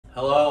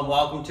Hello and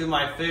welcome to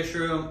my fish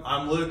room.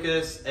 I'm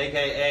Lucas,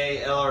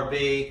 aka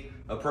LRB,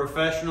 a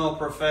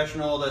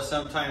professional that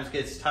sometimes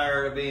gets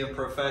tired of being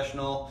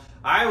professional.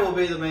 I will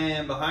be the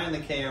man behind the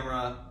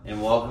camera,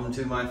 and welcome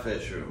to my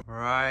fish room. All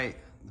right,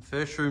 the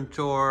fish room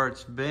tour.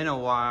 It's been a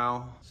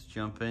while. Let's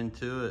jump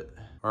into it.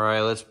 All right,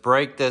 let's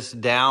break this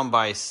down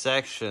by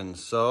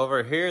sections. So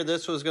over here,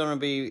 this was gonna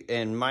be,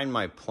 and mind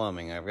my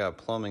plumbing. I've got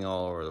plumbing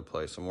all over the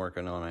place. I'm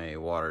working on a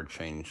water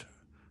change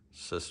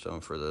system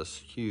for this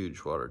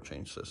huge water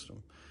change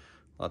system.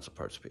 Lots of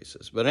parts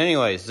pieces. But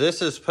anyways,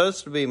 this is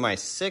supposed to be my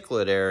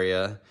cichlid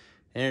area.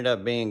 Ended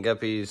up being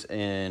guppies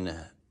and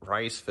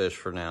rice fish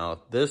for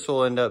now. This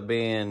will end up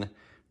being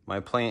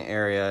my plant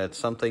area. It's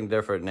something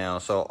different now.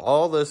 So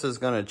all this is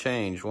going to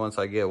change once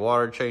I get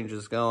water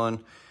changes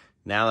going.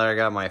 Now that I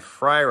got my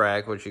fry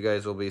rack, which you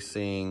guys will be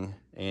seeing,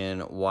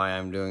 and why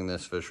I'm doing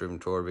this fish room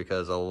tour,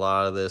 because a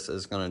lot of this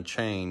is going to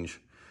change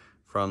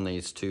from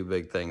these two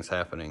big things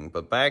happening.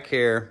 But back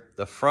here,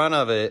 the front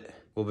of it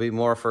will be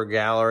more for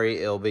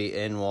gallery. It'll be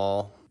in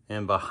wall.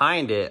 And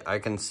behind it, I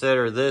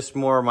consider this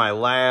more my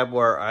lab,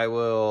 where I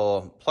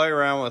will play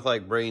around with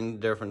like breeding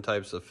different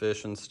types of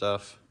fish and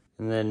stuff.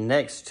 And then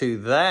next to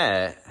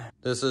that,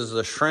 this is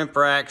the shrimp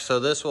rack.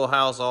 So this will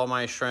house all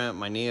my shrimp,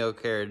 my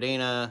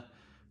neocaridina,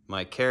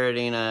 my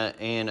caridina,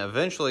 and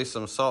eventually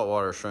some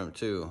saltwater shrimp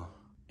too.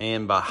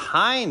 And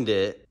behind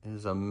it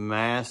is a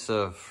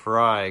massive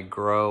fry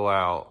grow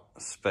out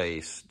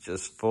space,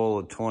 just full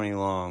of 20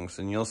 longs,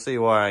 and you'll see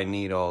why I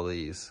need all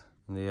these.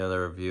 The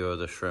other view of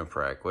the shrimp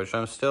rack, which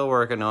I'm still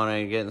working on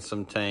and getting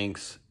some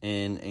tanks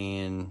in,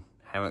 and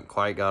haven't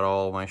quite got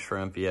all my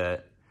shrimp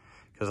yet,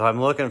 because I'm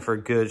looking for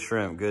good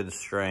shrimp, good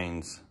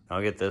strains.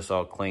 I'll get this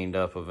all cleaned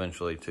up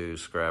eventually too,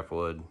 scrap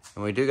wood.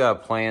 And we do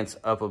got plants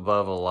up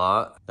above a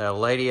lot that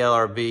Lady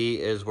LRB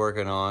is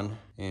working on,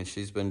 and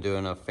she's been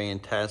doing a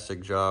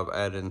fantastic job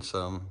adding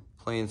some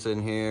plants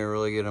in here,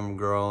 really get them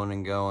growing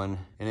and going.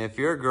 And if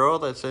you're a girl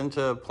that's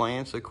into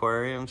plants,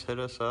 aquariums, hit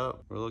us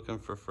up. We're looking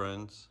for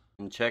friends.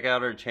 And check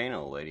out her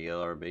channel, Lady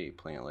LRB,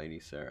 Plant Lady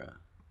Sarah.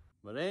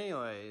 But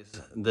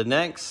anyways, the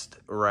next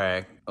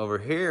rack over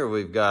here,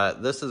 we've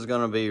got, this is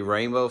gonna be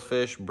rainbow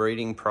fish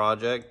breeding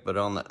project, but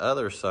on the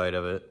other side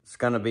of it, it's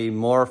gonna be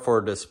more for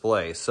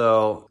display.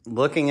 So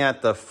looking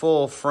at the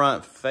full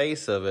front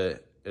face of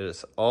it,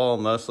 it's all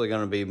mostly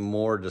gonna be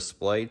more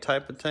display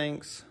type of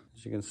tanks,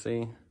 as you can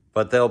see.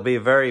 But they'll be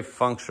very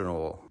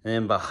functional.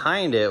 And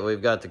behind it,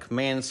 we've got the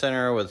command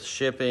center with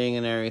shipping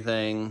and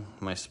everything,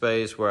 my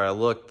space where I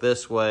look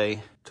this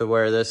way to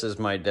where this is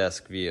my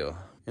desk view.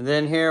 And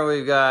then here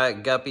we've got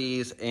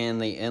guppies and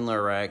the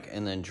inlet rack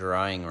and then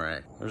drying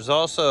rack. There's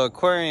also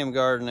aquarium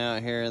garden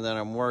out here that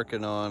I'm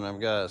working on. I've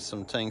got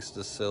some tanks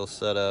to still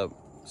set up,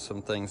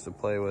 some things to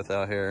play with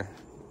out here.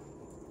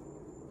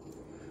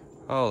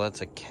 Oh,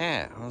 that's a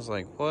cat. I was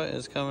like, what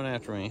is coming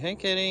after me? Hey,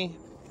 kitty.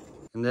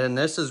 And then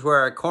this is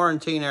where I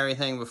quarantine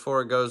everything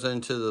before it goes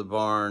into the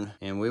barn.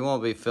 And we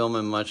won't be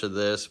filming much of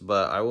this,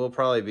 but I will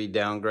probably be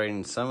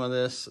downgrading some of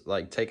this,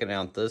 like taking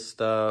out this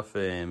stuff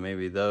and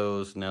maybe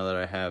those, now that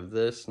I have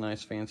this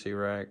nice fancy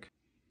rack,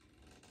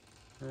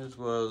 as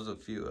well as a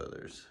few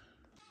others.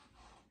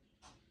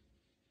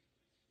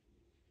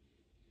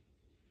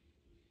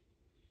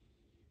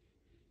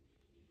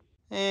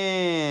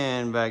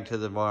 And back to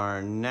the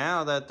barn.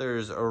 Now that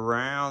there's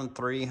around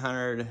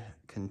 300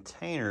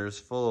 containers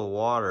full of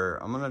water,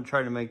 I'm gonna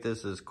try to make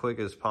this as quick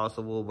as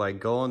possible by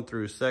going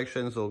through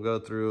sections. We'll go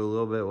through a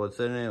little bit what's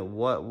in it,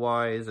 what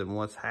whys, and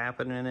what's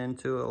happening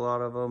into a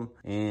lot of them.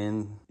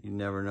 And you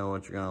never know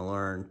what you're gonna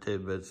learn.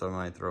 Tidbits I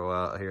might throw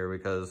out here,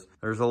 because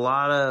there's a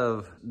lot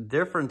of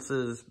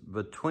differences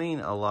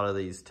between a lot of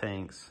these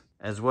tanks,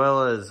 as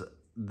well as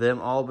them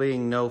all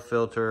being no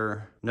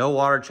filter, no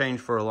water change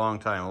for a long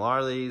time. A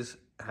lot of these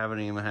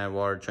haven't even had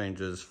water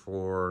changes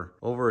for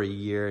over a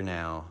year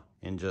now,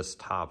 and just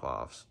top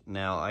offs.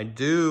 Now I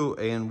do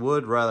and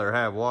would rather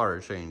have water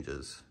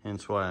changes,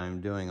 hence why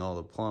I'm doing all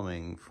the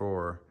plumbing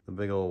for the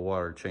big old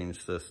water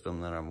change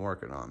system that I'm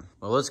working on.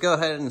 Well, let's go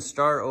ahead and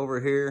start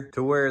over here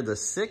to where the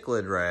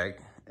cichlid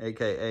rack,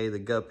 aka the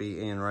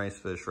guppy and rice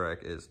fish rack,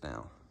 is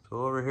now. So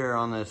over here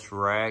on this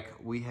rack,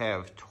 we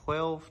have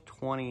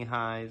 1220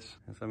 highs,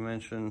 as I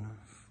mentioned,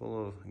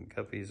 full of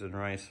guppies and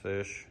rice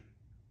fish.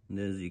 And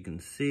as you can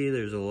see,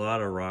 there's a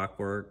lot of rock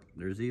work.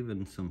 There's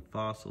even some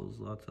fossils,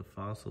 lots of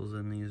fossils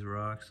in these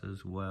rocks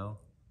as well.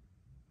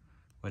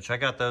 Which I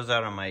got those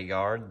out of my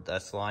yard.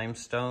 That's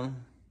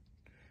limestone.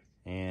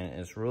 And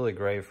it's really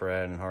great for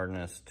adding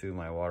hardness to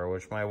my water,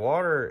 which my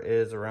water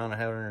is around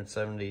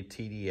 170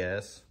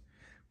 TDS,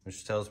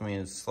 which tells me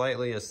it's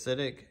slightly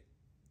acidic,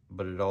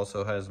 but it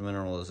also has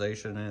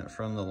mineralization in it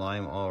from the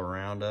lime all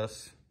around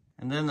us.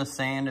 And then the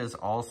sand is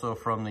also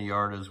from the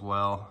yard as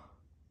well.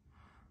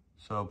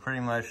 So pretty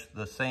much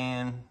the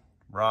sand,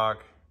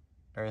 rock,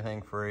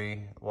 everything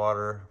free,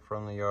 water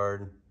from the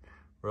yard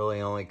really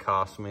only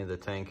cost me the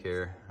tank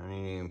here. I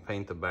didn't even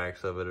paint the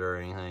backs of it or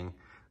anything.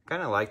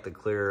 Kind of like the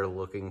clear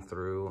looking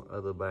through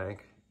of the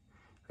back.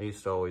 I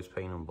used to always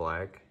paint them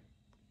black.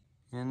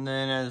 And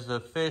then as the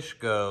fish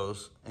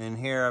goes, in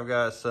here I've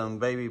got some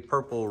baby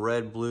purple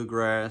red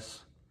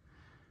bluegrass.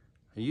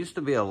 There used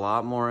to be a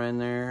lot more in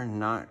there,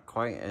 not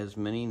quite as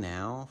many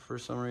now for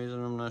some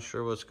reason. I'm not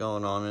sure what's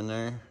going on in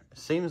there. It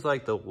seems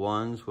like the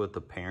ones with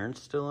the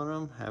parents still in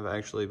them have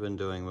actually been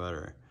doing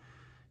better.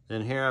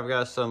 Then here I've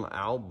got some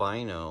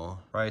albino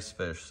rice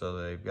fish.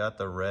 So they've got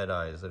the red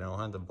eyes. They don't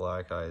have the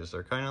black eyes.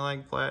 They're kind of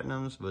like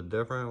platinums, but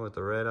different with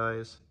the red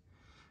eyes.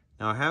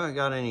 Now I haven't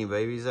got any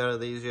babies out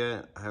of these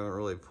yet. I haven't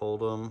really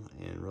pulled them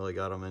and really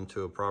got them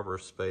into a proper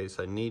space.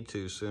 I need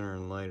to sooner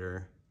than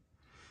later.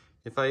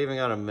 If I even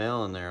got a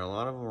male in there, a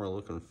lot of them are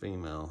looking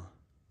female.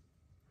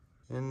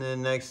 And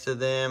then next to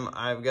them,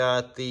 I've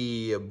got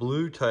the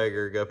blue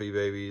tiger guppy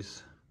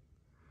babies.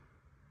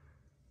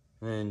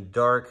 And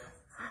dark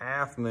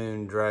half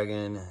moon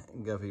dragon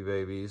guppy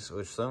babies,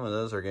 which some of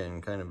those are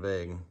getting kind of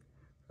big.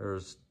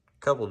 There's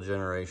a couple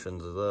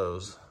generations of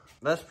those.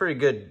 That's pretty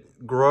good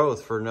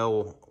growth for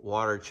no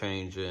water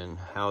change and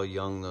how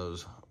young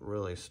those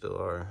really still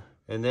are.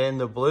 And then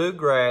the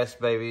bluegrass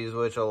babies,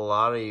 which a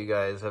lot of you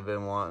guys have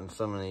been wanting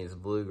some of these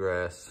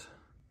bluegrass,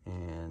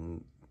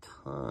 and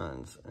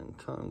tons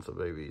of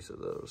babies of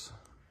those.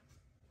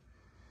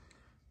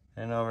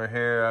 And over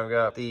here I've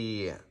got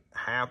the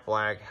half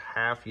black,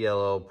 half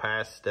yellow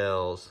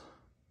pastels.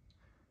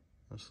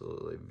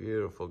 Absolutely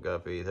beautiful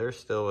guppy. They're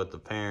still with the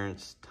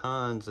parents,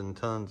 tons and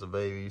tons of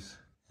babies.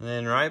 And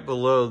then right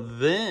below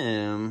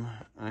them,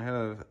 I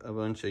have a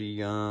bunch of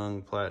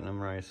young platinum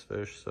rice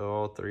fish. So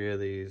all three of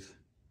these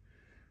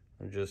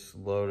are just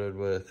loaded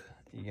with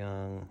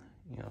young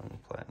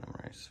platinum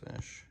rice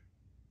fish.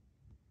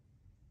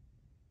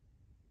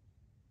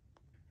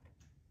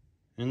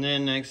 And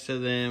then next to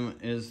them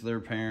is their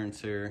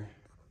parents here.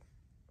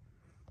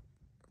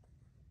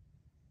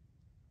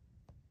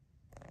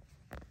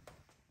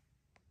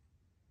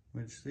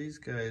 Which these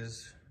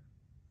guys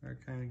are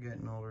kind of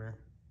getting older.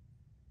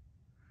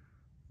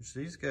 Which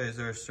these guys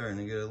are starting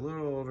to get a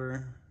little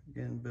older,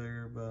 getting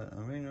bigger, but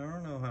I mean, I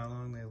don't know how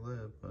long they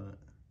live, but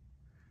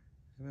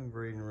they've been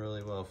breeding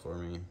really well for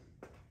me.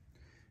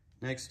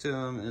 Next to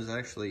them is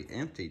actually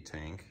empty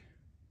tank.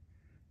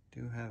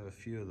 Do have a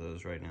few of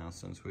those right now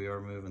since we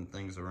are moving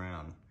things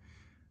around.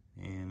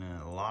 And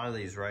a lot of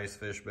these rice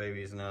fish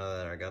babies, now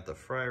that I got the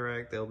fry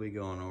rack, they'll be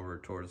going over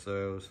towards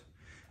those.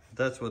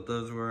 That's what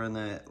those were in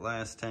that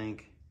last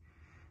tank.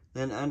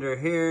 Then under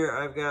here,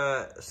 I've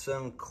got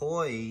some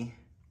koi,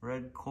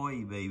 red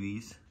koi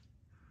babies.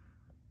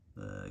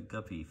 The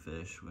guppy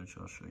fish, which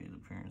I'll show you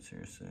the parents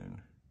here soon.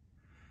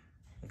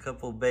 A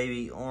couple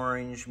baby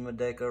orange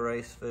Madeca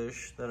rice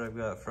fish that I've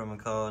got from a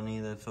colony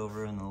that's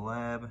over in the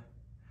lab.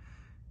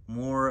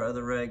 More of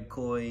the red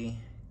koi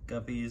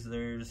guppies.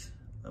 There's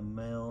a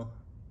male,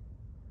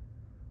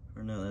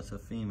 or no, that's a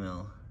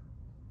female.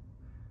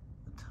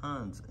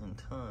 Tons and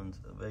tons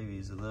of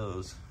babies of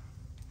those.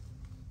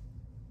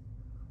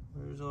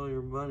 Where's all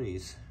your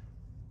buddies?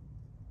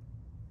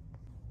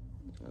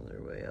 Oh,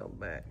 they're way out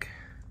back.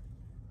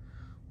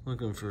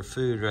 Looking for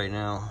food right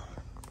now.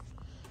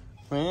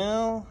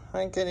 Well,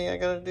 hi Kitty, I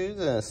gotta do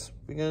this.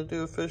 We gotta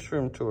do a fish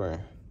room tour.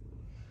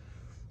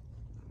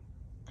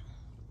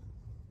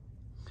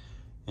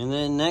 And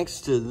then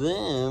next to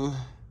them,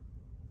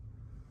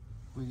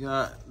 we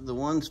got the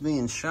ones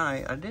being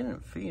shy. I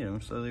didn't feed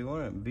them, so they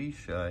wouldn't be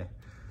shy.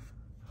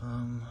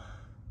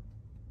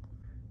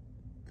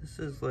 This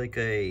is like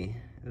it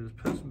was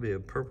supposed to be a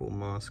purple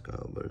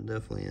Moscow, but it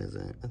definitely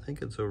isn't. I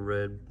think it's a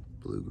red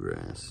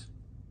bluegrass.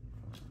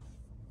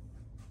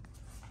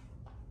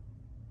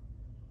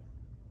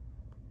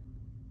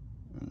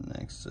 And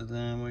next to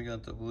them, we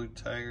got the blue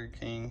tiger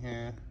king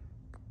here.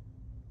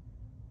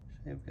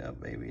 They've got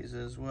babies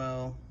as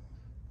well.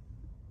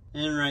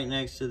 And right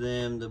next to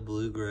them, the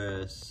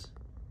bluegrass.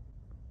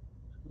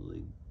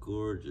 Really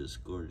gorgeous,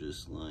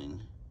 gorgeous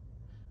line.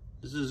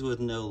 This is with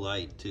no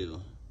light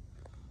too.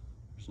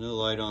 There's no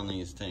light on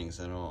these tanks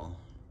at all.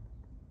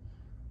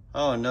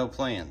 Oh, and no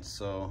plants.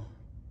 So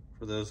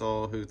for those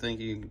all who think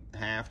you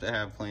have to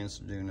have plants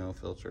to do no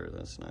filter,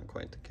 that's not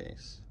quite the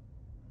case.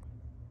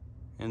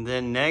 And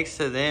then next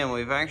to them,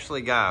 we've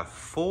actually got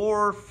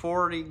 4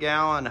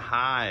 40-gallon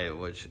hive,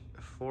 which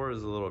 4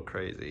 is a little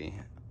crazy.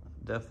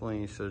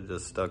 Definitely should have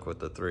just stuck with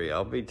the 3.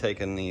 I'll be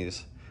taking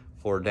these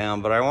 4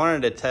 down, but I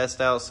wanted to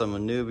test out some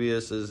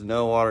Anubiuses.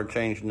 No water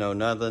change, no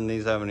nothing.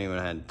 These haven't even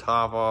had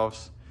top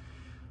offs.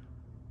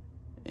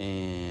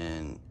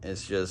 And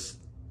it's just,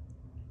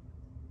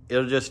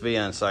 it'll just be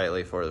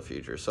unsightly for the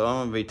future. So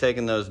I'm gonna be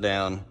taking those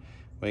down.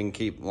 We can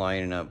keep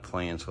lining up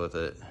plants with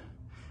it.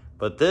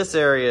 But this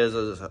area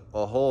is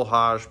a whole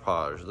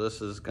hodgepodge.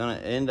 This is gonna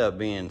end up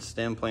being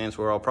stem plants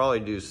where I'll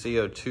probably do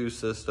CO2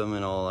 system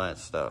and all that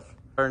stuff.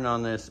 Starting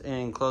on this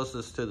end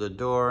closest to the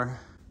door,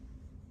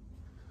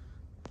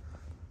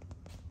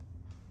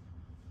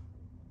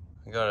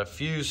 I got a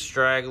few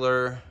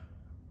straggler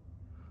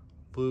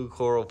blue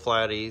coral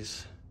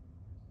platies.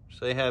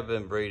 So they have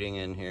been breeding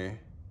in here.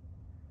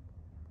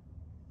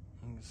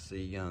 You can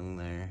see young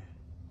there.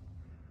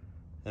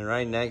 And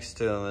right next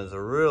to them is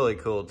a really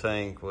cool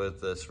tank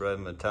with this red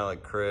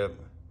metallic crib.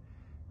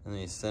 And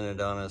the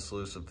Synodontis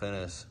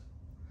lucipennis,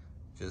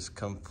 just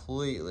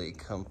completely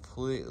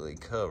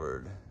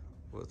covered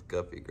with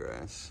guppy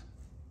grass.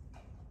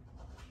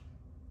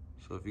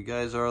 So if you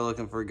guys are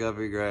looking for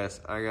guppy grass,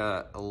 I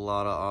got a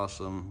lot of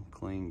awesome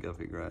clean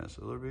guppy grass.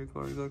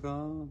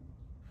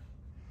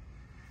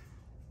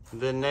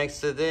 Then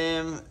next to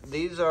them,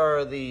 these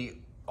are the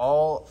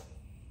all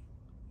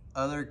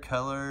other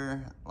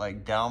color,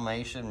 like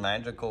Dalmatian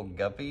magical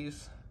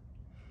guppies,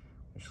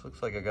 which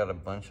looks like I got a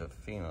bunch of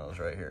females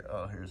right here.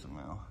 Oh, here's a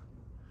male.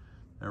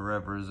 That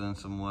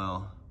represents them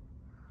well.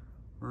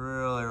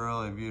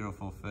 Really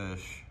beautiful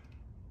fish.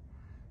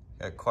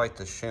 Got quite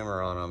the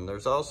shimmer on them.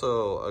 There's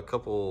also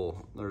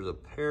there's a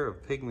pair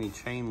of pygmy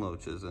chain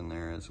loaches in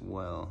there as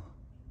well.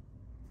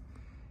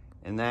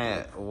 And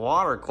that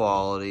water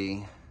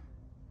quality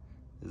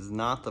is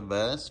not the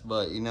best,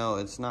 but you know,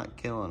 it's not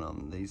killing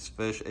them. These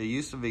fish, it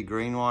used to be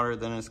green water,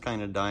 then it's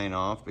kind of dying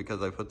off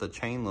because I put the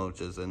chain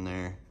loaches in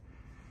there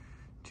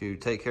to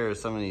take care of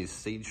some of these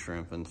seed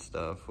shrimp and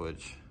stuff,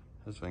 which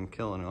has been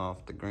killing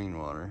off the green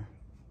water.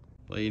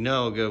 Well, you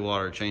know, a good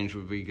water change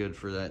would be good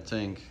for that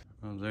tank.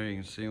 Oh, there you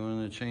can see one of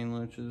the chain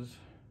loaches.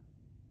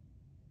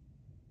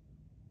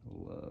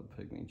 Love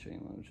pygmy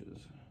chain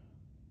loaches.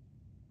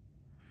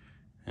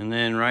 And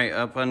then right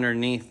up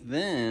underneath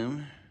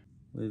them,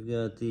 we've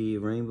got the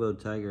rainbow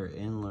tiger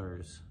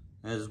endlers,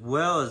 as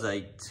well as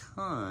a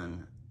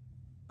ton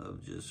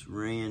of just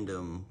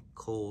random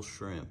coal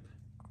shrimp.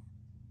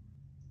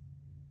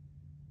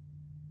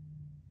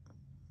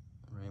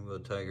 Rainbow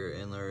tiger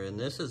endler, and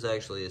this is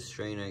actually a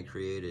strain I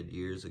created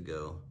years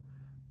ago,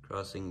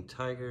 crossing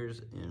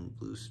tigers and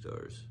blue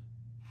stars.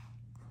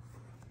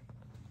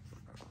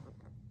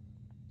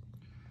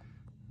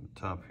 Up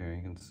top here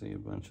you can see a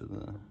bunch of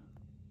the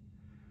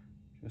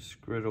just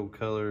scriddle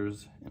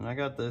colors, and I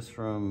got this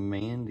from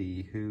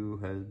Mandy, who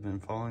has been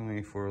following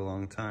me for a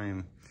long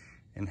time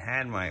and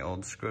had my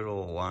old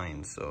scriddle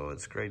line, so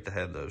it's great to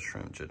have those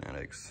shrimp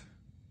genetics.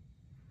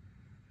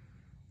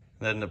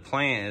 Then the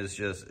plant is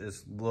just,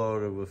 it's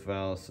loaded with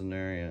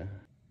Vallisneria, as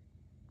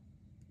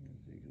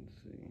you can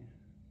see.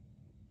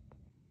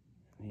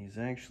 He's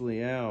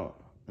actually out,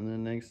 and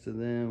then next to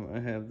them I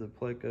have the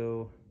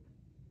Pleco.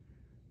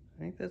 I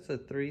think that's a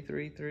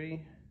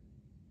 333.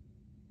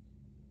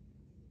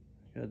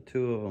 Got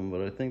two of them,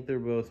 but I think they're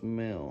both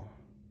male.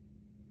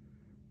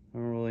 I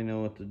don't really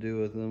know what to do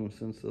with them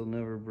since they'll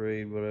never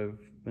breed, but I've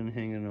been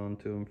hanging on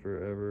to them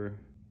forever.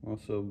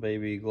 Also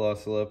baby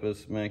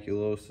Glossolepis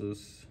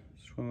maculosus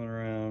swimming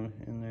around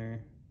in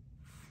there.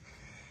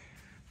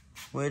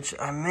 Which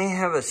I may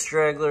have a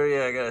straggler.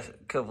 Yeah, I got a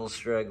couple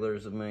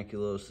stragglers of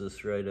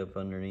maculosus right up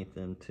underneath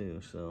them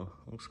too. So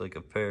looks like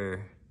a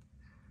pair.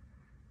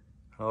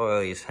 I'll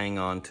always hang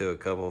on to a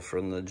couple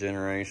from the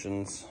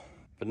generations.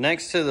 But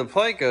next to the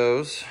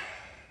Plecos,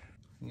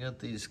 we got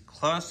these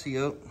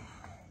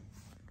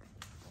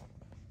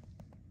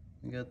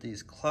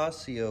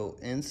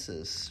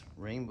Clausioensis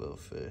rainbow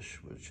fish,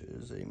 which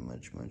is a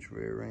much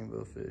rare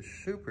rainbow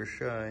fish. Super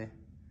shy.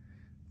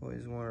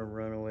 Always want to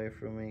run away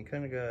from me.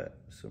 Kind of got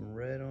some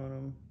red on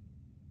them.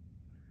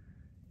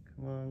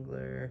 Come on,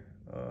 glare.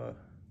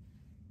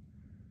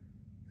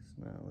 It's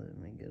not letting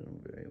me get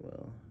them very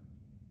well.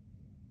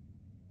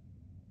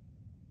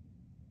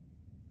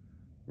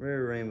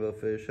 Rare rainbow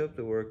fish. Hope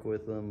to work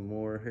with them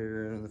more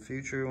here in the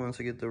future once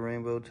I get the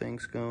rainbow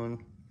tanks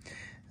going.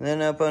 And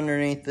then up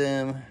underneath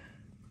them,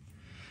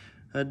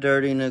 a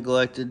dirty,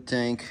 neglected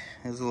tank,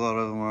 as a lot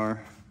of them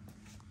are.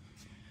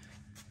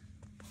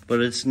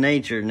 But it's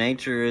nature.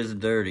 Nature is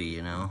dirty,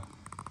 you know.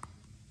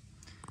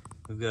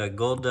 We've got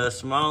gold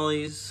dust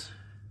mollies.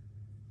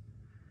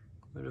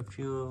 Quite a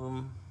few of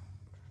them.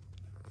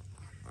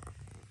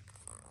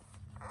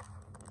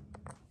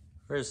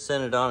 There's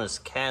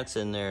Synodontis cats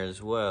in there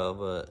as well,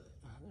 but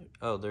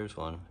oh, there's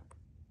one.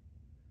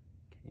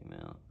 Came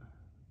out.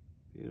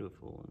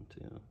 Beautiful one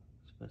too.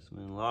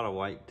 Specimen. A lot of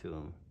white to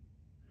them.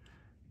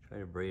 Try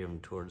to breed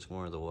them towards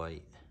more of the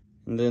white.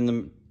 And then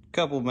the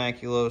couple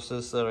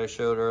maculosus that I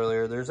showed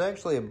earlier. There's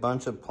actually a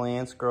bunch of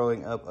plants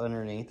growing up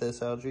underneath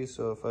this algae,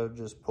 so if I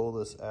just pull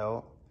this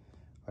out,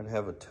 I'd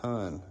have a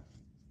ton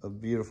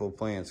of beautiful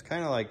plants.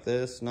 Kind of like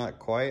this, not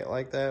quite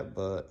like that,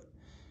 but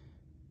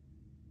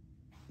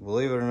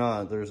believe it or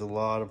not, there's a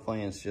lot of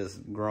plants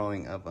just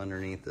growing up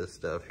underneath this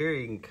stuff. Here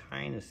you can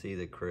kind of see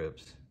the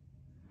crypts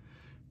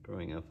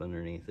growing up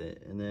underneath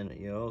it. And then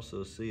you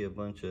also see a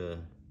bunch of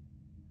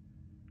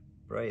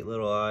bright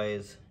little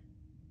eyes.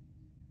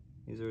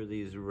 These are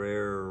these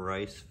rare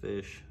rice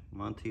fish,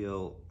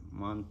 Montanioensis,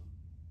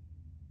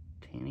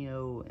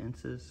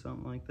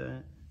 something like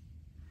that.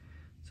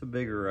 It's a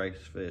bigger rice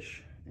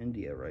fish,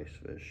 India rice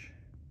fish.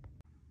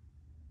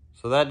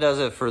 So that does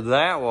it for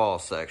that wall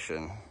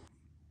section.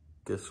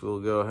 Guess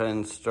we'll go ahead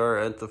and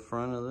start at the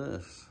front of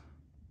this.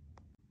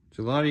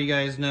 So a lot of you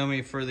guys know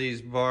me for these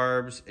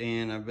barbs,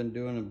 and I've been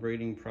doing a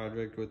breeding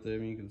project with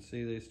them. You can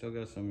see they still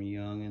got some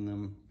young in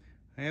them.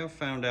 I have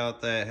found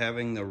out that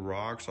having the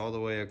rocks all the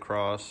way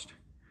across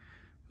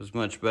was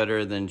much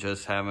better than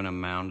just having them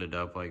mounded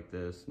up like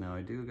this. Now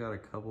I do got a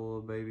couple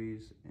of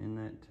babies in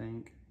that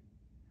tank.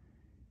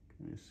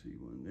 I see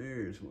one.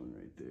 There's one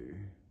right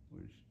there,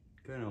 which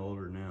is kind of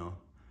older now.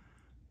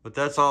 But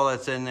that's all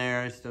that's in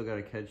there. I still got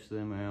to catch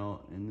them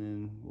out, and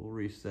then we'll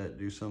reset,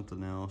 do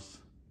something else.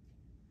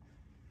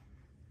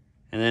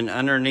 And then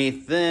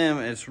underneath them,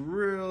 it's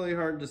really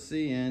hard to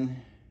see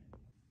in.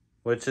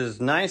 Which is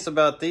nice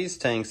about these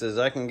tanks is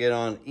I can get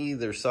on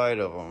either side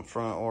of them,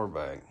 front or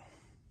back.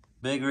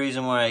 Big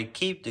reason why I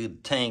keep the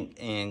tank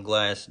and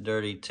glass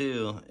dirty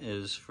too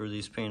is for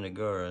these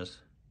Pandagaras.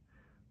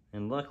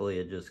 And luckily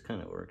it just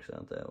kind of works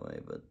out that way,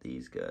 but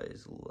these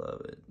guys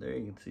love it. There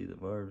you can see the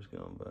barbs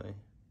going by.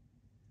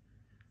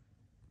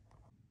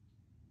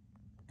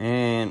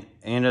 And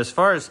as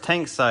far as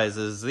tank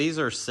sizes, these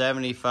are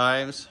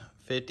 75s,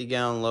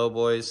 50-gallon low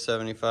boys,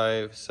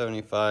 75,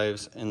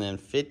 75s, and then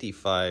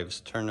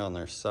 55s turned on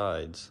their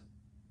sides.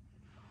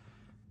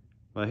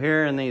 But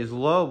here in these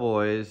low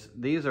boys,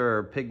 these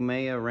are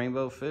pygmea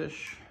rainbow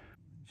fish.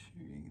 Make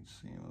sure you can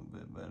see them a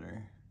bit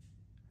better.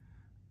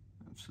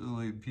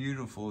 Absolutely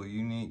beautiful,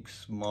 unique,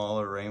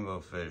 smaller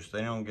rainbow fish.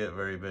 They don't get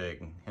very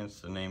big,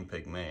 hence the name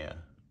pygmea.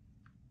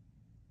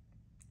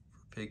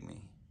 For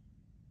pygmy.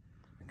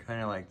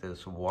 Kind of like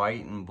this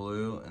white and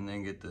blue, and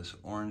then get this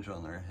orange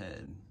on their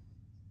head.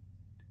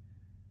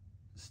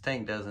 This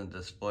tank doesn't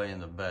display in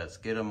the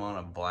best. Get them on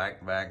a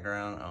black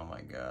background, oh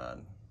my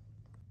God.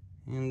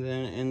 And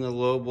then in the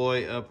low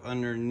boy up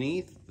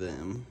underneath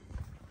them,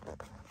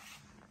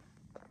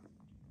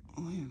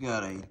 we've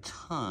got a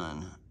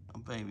ton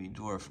of baby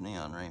dwarf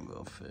neon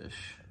rainbow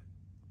fish.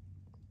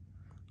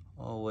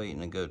 All waiting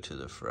to go to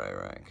the fry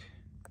rack.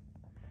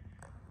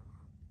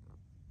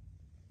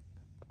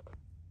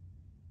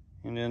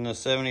 And then the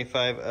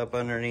 75 up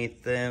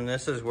underneath them,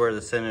 this is where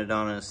the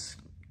Synodontis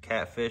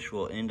catfish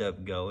will end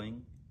up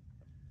going.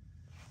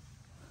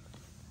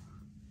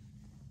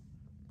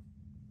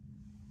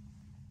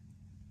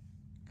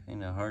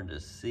 Kind of hard to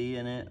see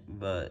in it,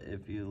 but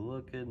if you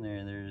look in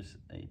there, there's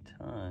a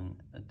ton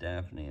of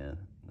Daphnia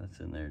that's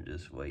in there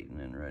just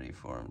waiting and ready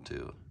for them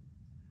too.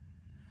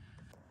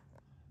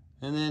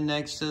 And then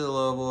next to the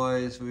low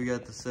boys, we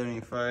got the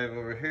 75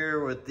 over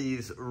here with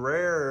these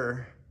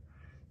rare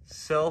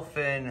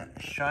self-in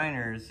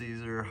shiners.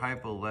 These are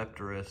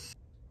Hypolepterus.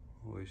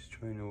 Always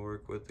trying to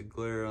work with the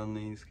glare on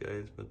these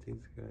guys, but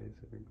these guys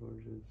are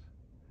gorgeous.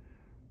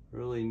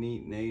 Really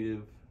neat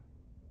native.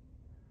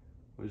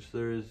 Which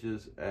there is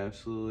just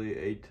absolutely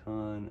a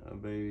ton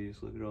of babies.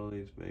 Look at all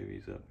these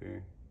babies up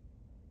here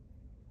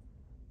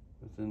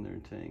within their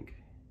tank.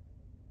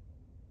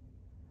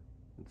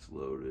 It's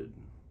loaded,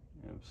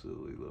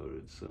 absolutely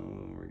loaded. Some of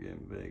them are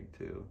getting big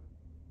too.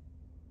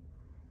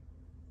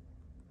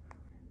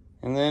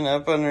 And then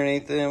up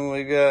underneath them,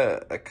 we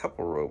got a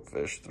couple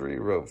ropefish, 3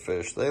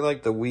 ropefish. They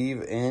like to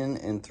weave in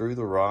and through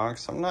the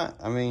rocks.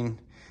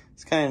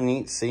 It's kind of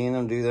neat seeing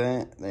them do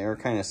that. They are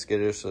kind of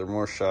skittish, so they're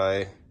more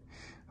shy.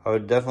 I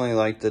would definitely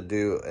like to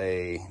do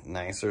a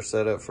nicer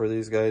setup for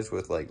these guys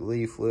with like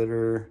leaf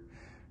litter,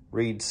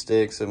 reed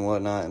sticks and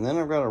whatnot. And then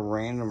I've got a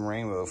random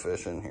rainbow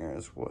fish in here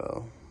as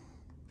well.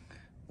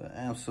 But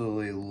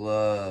absolutely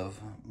love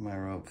my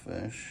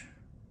ropefish.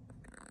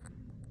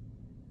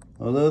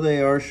 Although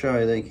they are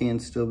shy, they can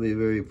still be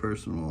very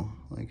personable.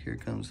 Like here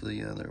comes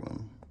the other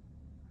one.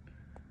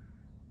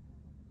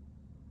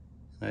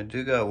 I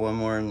do got one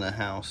more in the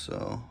house,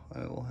 so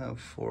I will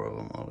have 4 of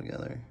them all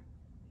together.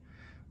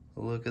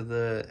 Look at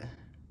that.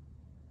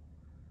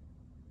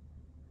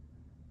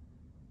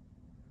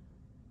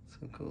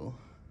 So cool.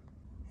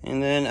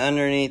 And then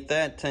underneath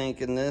that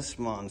tank in this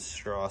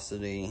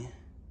monstrosity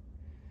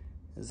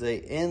is a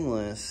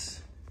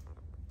endless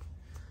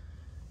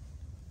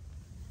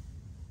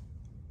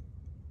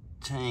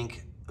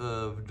tank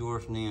of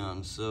dwarf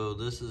neon. So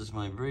this is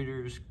my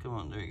breeders. Come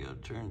on, there you go.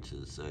 Turn to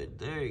the side.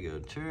 There you go.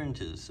 Turn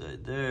to the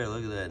side. There,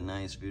 look at that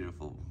nice,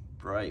 beautiful,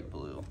 bright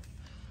blue.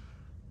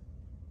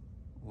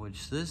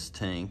 Which this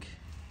tank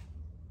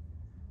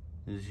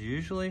is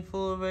usually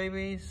full of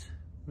babies.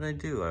 What did I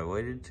do? I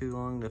waited too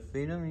long to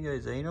feed them? You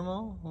guys ate them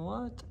all?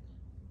 What?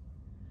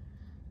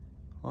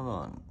 Hold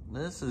on.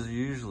 This is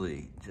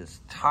usually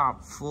just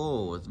top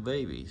full with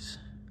babies.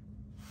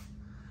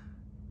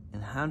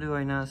 And how do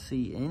I not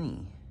see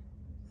any?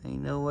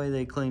 Ain't no way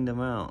they cleaned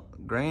them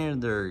out.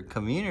 Granted, their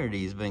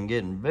community's been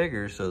getting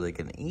bigger so they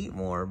can eat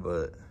more,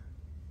 but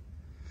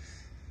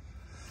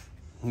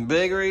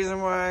big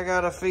reason why I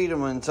gotta feed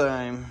them in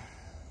time.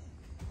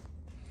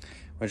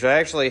 Which I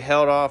actually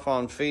held off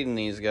on feeding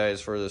these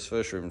guys for this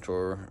fish room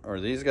tour.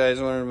 Or these guys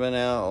wouldn't have been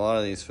out. A lot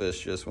of these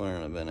fish just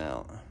wouldn't have been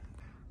out.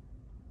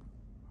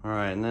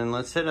 Alright, and then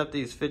let's hit up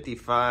these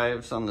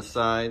 55s on the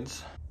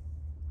sides.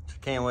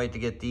 Can't wait to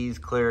get these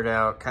cleared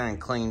out, kind of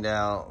cleaned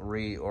out,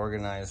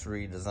 reorganized,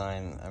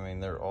 redesigned. I mean,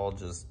 they're all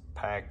just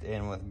packed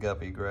in with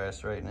guppy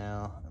grass right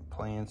now.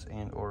 Plants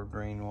and or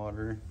green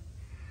water.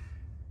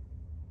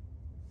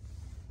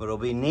 But it'll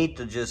be neat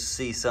to just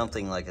see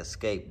something like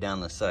escape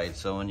down the side.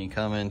 So when you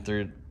come in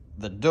through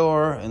the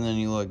door and then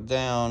you look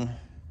down,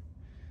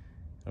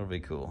 it'll be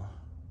cool.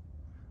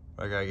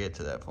 But I gotta get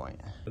to that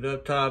point. But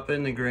up top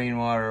in the green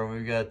water,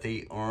 we've got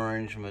the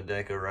orange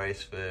Madeca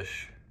rice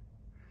fish.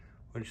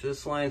 which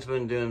this line's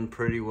been doing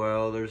pretty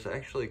well. There's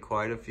actually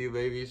quite a few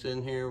babies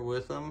in here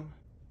with them.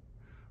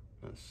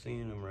 Not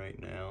seeing them right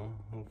now.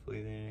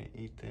 Hopefully they didn't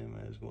eat them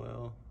as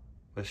well.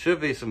 There should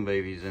be some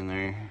babies in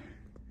there.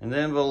 And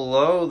then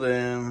below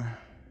them,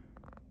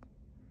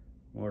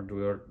 more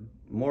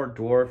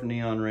dwarf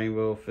neon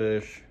rainbow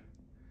fish.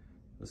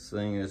 This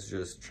thing is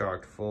just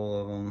chocked full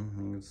of them.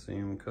 You can see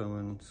them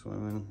coming,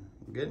 swimming,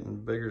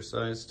 getting bigger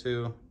size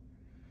too.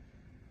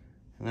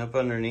 And up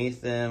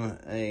underneath them,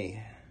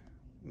 a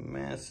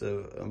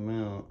massive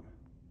amount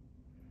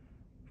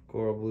of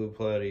coral blue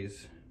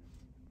platies.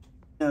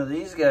 Now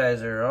these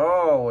guys are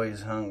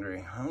always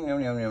hungry.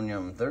 Yum, yum, yum,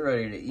 yum. They're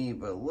ready to eat,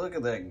 but look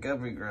at that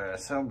guppy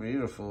grass. How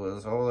beautiful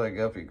is all that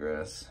guppy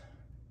grass?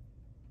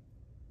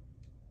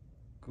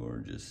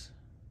 Gorgeous.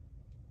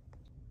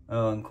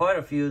 Oh, and quite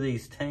a few of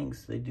these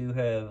tanks, they do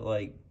have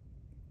like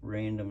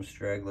random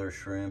straggler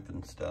shrimp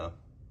and stuff.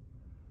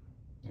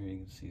 There you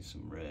can see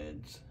some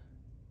reds.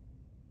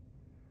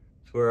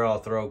 It's where I'll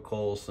throw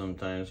coals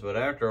sometimes, but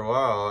after a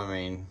while, I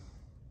mean,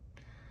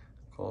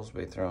 coals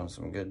be throwing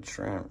some good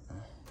shrimp.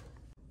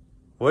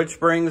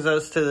 Which brings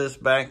us to this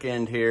back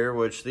end here,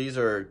 which these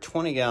are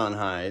 20-gallon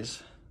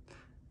highs.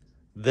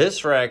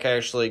 This rack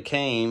actually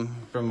came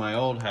from my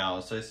old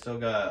house. I still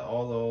got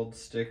all the old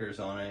stickers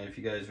on it. If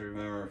you guys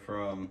remember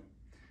from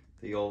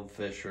the old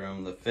fish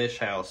room, the fish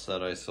house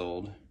that I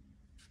sold.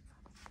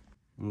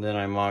 And then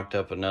I mocked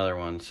up another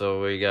one.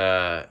 So we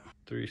got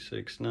 3,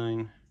 6,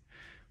 9.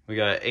 We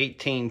got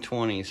 18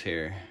 20s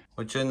here.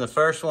 Which in the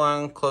first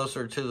one,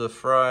 closer to the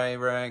fry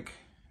rack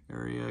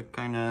area,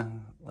 kind of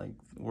like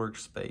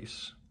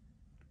workspace.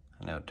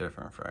 I know,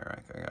 different fry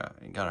rack.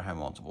 You gotta have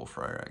multiple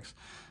fry racks.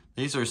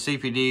 These are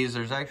CPDs.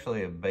 There's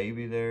actually a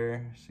baby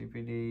there,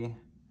 CPD.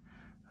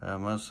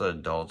 Most of the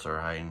adults are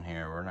hiding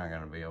here. We're not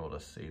gonna be able to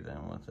see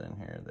them within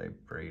here. They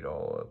breed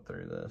all up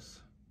through this.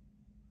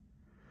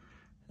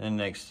 And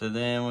next to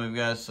them, we've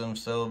got some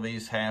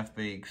Celebes half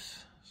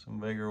beaks. Some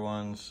bigger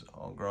ones,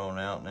 all grown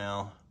out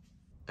now.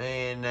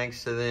 And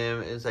next to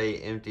them is a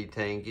empty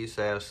tank. Used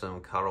to have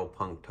some caudal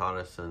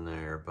punctatus in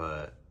there,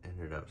 but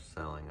ended up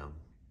selling them.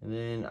 And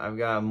then I've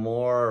got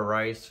more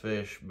rice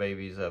fish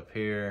babies up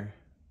here,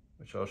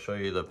 which I'll show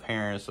you the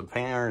parents. The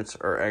parents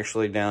are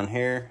actually down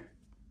here.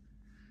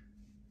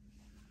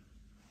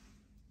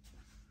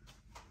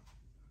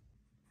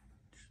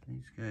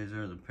 These guys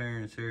are the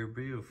parents here.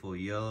 Beautiful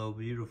yellow,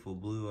 beautiful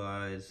blue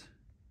eyes.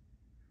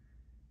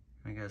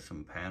 I got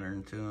some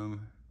pattern to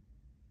them.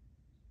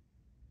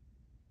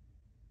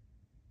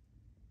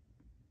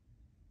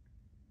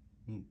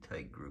 Neat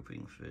tight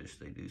grouping fish.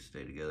 They do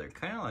stay together.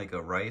 Kind of like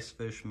a rice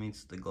fish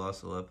meets the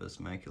Glossolepis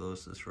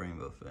maculosus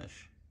rainbow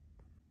fish.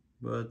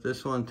 But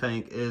this one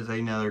tank is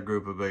another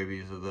group of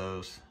babies of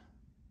those.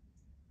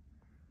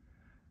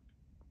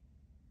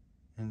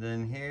 And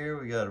then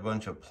here we got a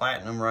bunch of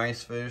platinum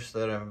rice fish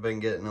that have been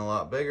getting a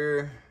lot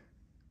bigger,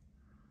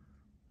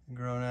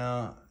 grown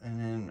out. And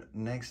then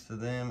next to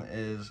them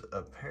is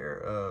a pair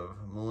of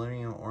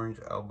Millennium Orange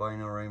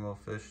Albino Rainbow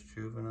Fish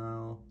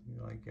juvenile,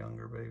 like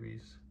younger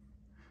babies.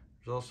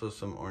 There's also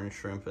some orange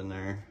shrimp in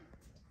there.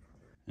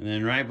 And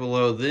then right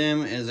below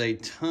them is a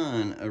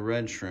ton of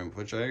red shrimp,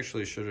 which I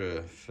actually should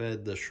have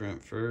fed the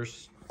shrimp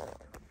first,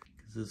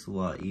 because it's a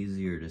lot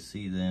easier to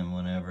see them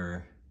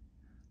whenever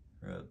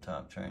they're up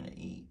top trying to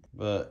eat.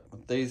 But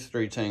these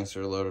 3 tanks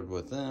are loaded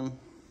with them.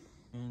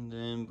 And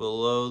then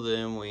below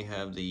them we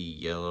have the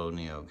yellow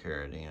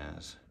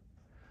Neocaradinas.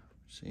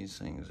 These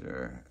things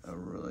are a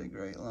really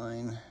great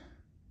line.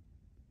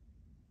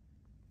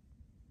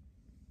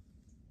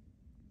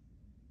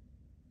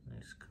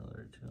 Nice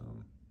color to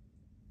them.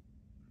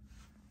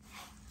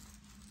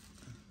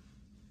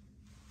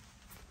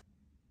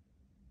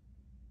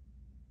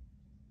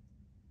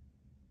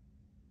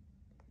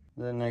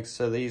 Then next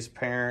to these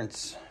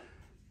parents,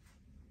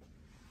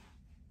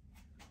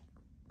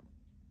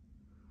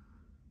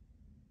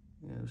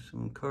 we have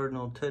some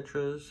cardinal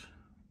tetras.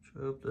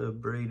 I hope to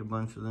breed a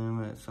bunch of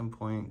them at some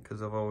point,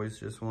 because I've always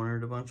just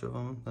wanted a bunch of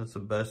them. That's the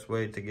best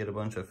way to get a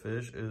bunch of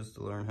fish, is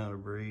to learn how to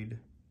breed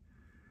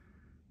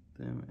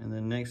them. And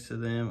then next to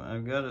them,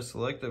 I've got a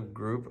selective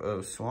group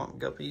of swamp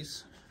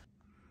guppies.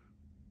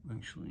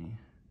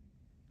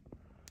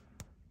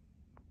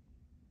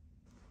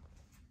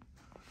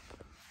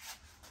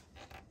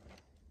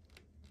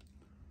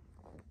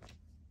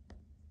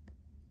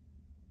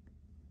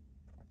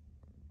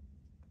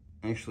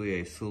 Actually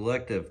a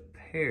selective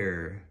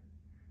pair,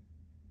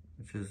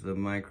 which is the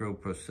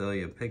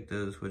Microprocelia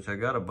pictus, which I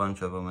got a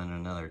bunch of them in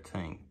another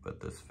tank,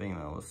 but this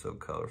female was so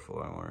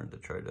colorful I wanted to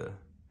try to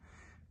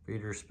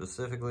breed her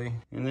specifically.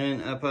 And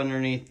then up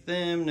underneath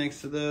them,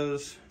 next to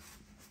those,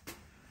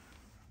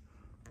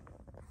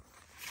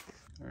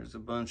 there's a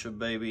bunch of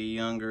baby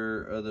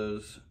younger of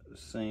those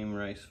same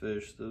rice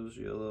fish, those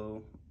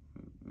yellow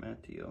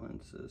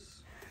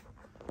Matteoensis.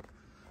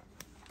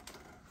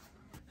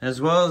 As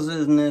well as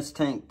in this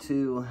tank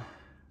too,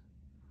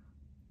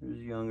 there's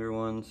younger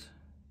ones.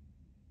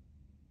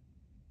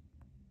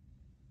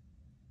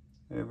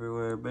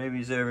 Everywhere,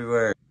 babies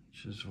everywhere.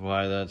 which is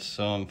why that's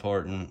so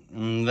important.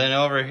 And then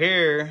over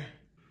here,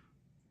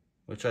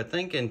 which I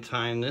think in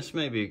time, this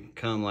may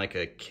become like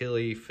a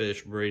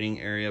killifish breeding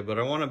area, but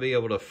I want to be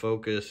able to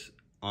focus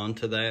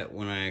onto that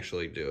when I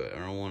actually do it. I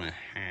don't want to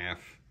half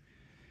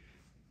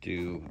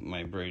do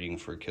my breeding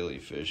for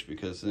killifish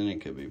because then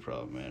it could be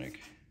problematic.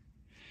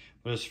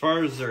 But as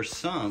far as their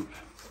sump,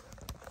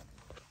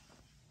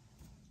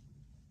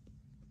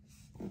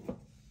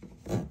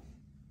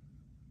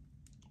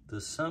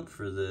 the sump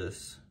for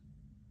this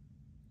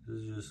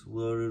is just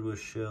loaded with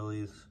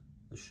shellies,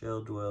 the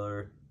shell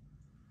dweller,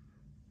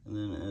 and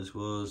then as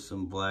well as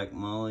some black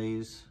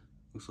mollies.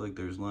 Looks like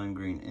there's lime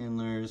green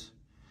endlers.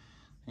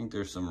 I think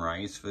there's some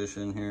rice fish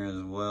in here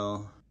as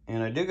well.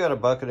 And I do got a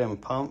bucket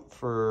and pump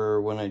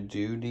for when I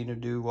do need to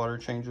do water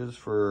changes,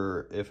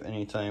 for if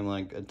anytime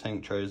like a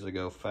tank tries to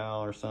go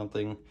foul or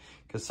something.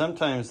 Because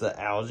sometimes the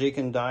algae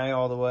can die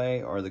all the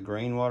way, or the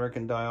green water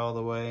can die all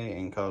the way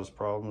and cause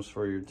problems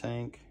for your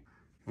tank.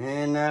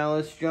 And now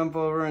let's jump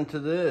over into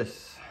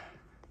this.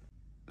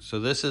 So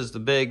this is the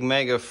big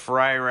mega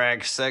fry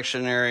rack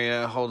section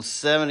area. Holds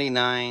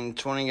 79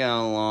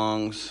 20-gallon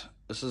longs.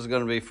 This is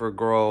going to be for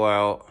grow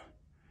out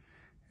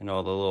and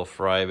all the little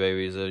fry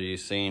babies that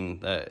you've seen.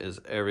 That is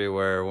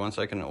everywhere. Once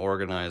I can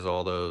organize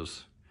all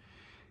those,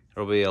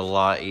 it'll be a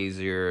lot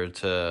easier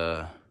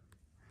to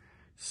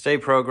stay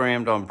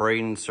programmed on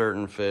breeding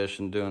certain fish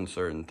and doing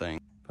certain things.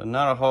 But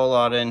not a whole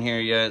lot in here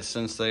yet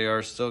since they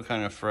are still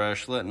kind of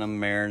fresh, letting them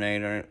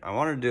marinate. I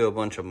want to do a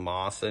bunch of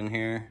moss in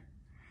here.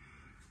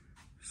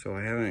 So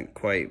I haven't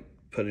quite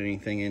put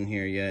anything in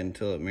here yet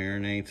until it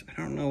marinates.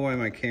 I don't know why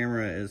my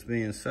camera is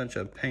being such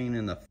a pain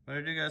in the... But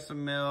I do got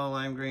some male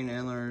lime green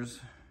endlers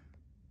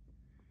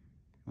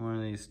in one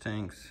of these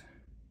tanks.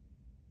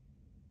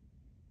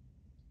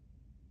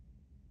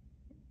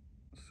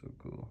 So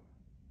cool.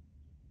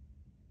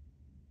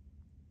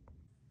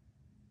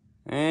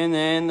 And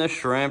then the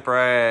shrimp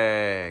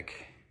rack.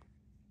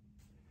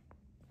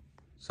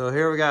 So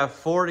here we got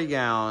 40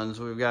 gallons.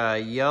 We've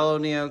got yellow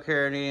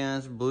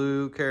neocaradinas,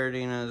 blue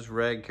caradinas,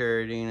 red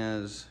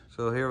caradinas.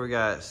 So here we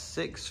got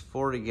 6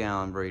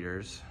 40-gallon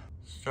breeders.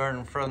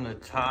 Starting from the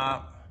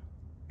top,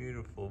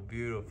 beautiful,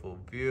 beautiful,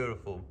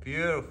 beautiful,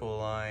 beautiful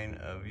line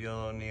of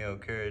yellow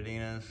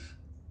neocaradinas.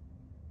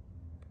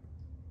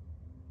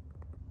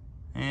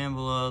 And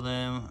below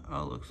them,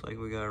 oh, looks like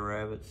we got a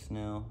rabbit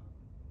snail.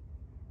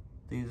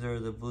 These are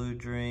the Blue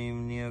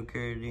Dream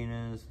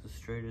neocaradinas, the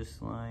straightest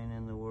line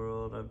in the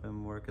world. I've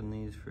been working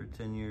these for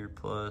 10 years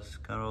plus.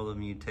 Got all the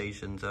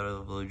mutations out of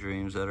the Blue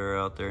Dreams that are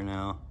out there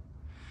now.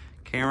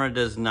 Camera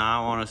does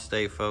not want to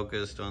stay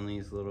focused on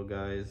these little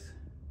guys.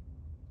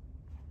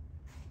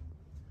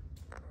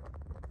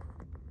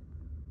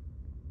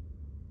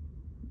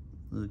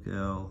 Look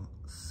how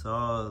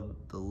solid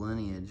the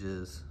lineage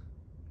is.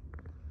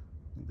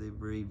 They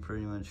breed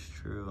pretty much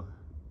true.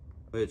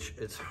 Which,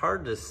 it's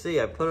hard to see.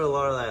 I put a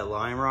lot of that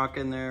lime rock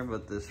in there,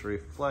 but this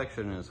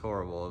reflection is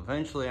horrible.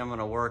 Eventually, I'm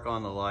gonna work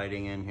on the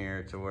lighting in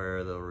here to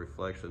where the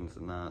reflection's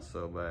not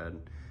so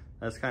bad.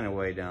 That's kind of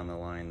way down the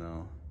line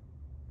though.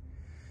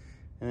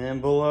 And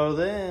then below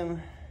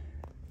them,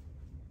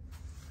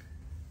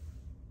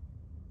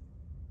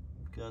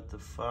 we've got the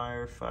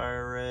fire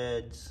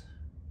reds.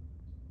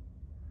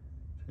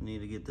 I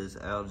need to get this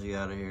algae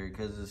out of here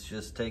because it's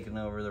just taking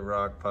over the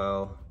rock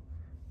pile.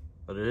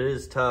 But it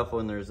is tough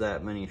when there's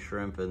that many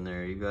shrimp in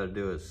there. You gotta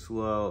do it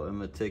slow and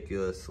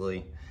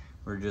meticulously.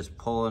 We're just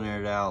pulling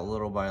it out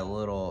little by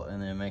little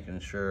and then making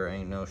sure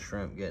ain't no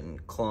shrimp getting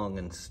clung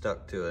and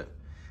stuck to it.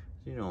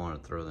 You don't wanna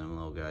throw them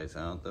little guys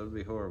out, that would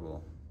be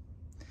horrible.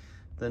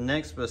 The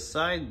next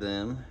beside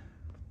them,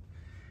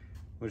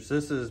 which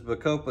this is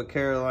Bacopa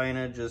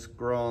Carolina, just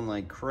growing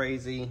like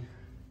crazy.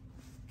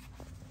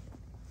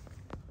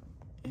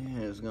 It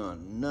has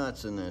gone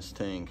nuts in this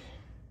tank.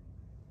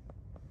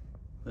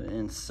 But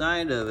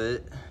inside of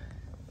it,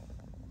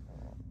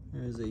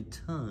 there's a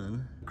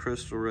ton of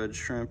crystal red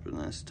shrimp in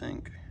this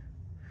tank.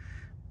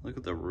 Look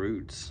at the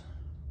roots.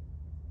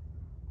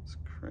 It's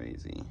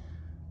crazy.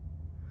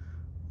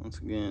 Once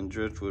again,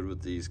 driftwood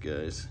with these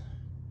guys.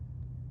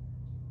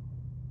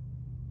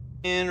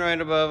 And right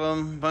above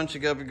them, bunch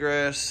of guppy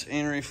grass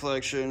and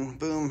reflection.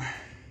 Boom.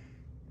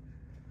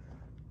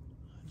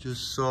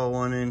 Just saw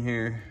one in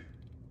here.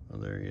 Oh,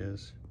 there he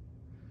is.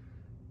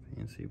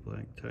 Fancy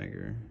black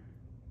tiger.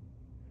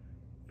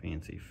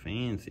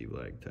 Fancy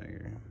black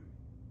tiger.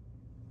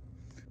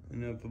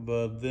 And up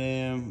above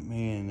them,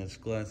 man, this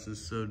glass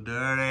is so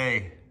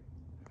dirty.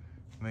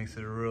 Makes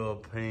it a real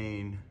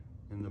pain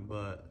in the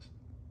butt.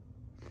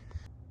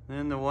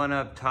 Then the one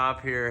up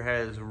top here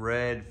has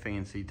red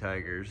fancy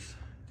tigers.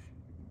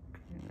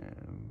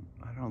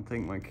 I don't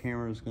think my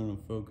camera's gonna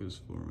focus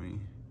for me.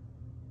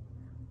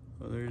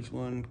 Oh, there's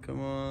one.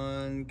 Come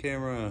on,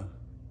 camera.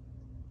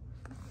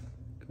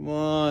 Come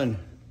on.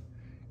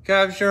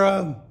 Capture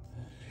them.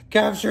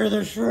 Capture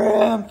the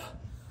shrimp!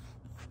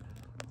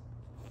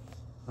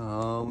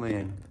 Oh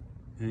man,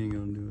 it ain't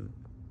gonna do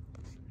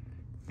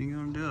it. Ain't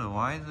gonna do it.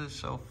 Why is this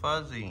so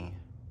fuzzy?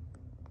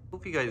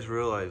 Hope you guys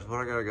realize what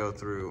I gotta go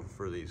through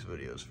for these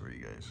videos for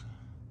you guys.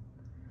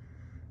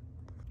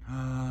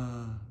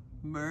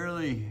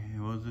 Barely. It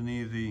wasn't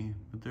easy,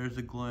 but there's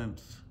a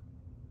glimpse.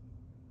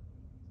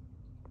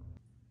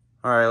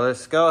 All right,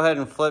 let's go ahead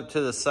and flip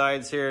to the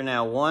sides here.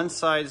 Now, one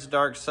side's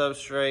dark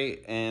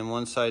substrate and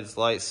one side's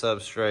light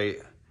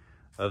substrate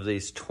of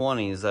these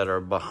 20s that are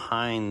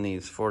behind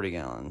these 40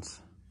 gallons.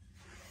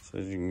 So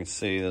as you can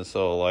see, this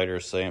all lighter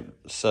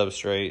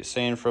substrate.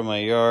 Sand from my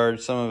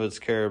yard, some of it's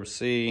Carib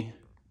Sea.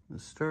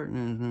 Starting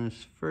in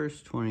this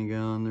first 20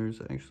 gallon,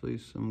 there's actually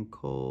some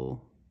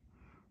coal,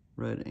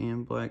 red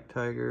and black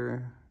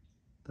tiger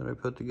that I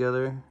put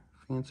together,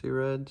 fancy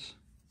reds.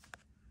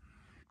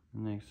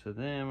 Next to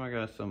them, I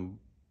got some.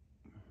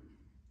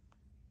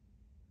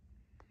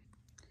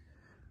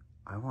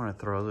 I want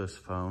to throw this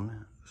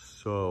phone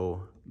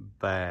so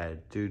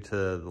bad due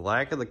to the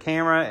lack of the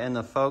camera and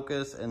the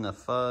focus and the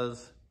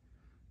fuzz.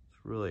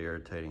 It's really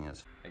irritating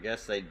us. I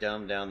guess they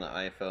dumbed down the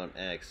iPhone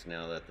X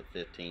now that the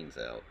 15's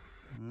out.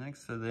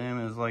 Next to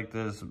them is like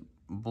this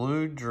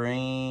Blue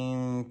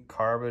Dream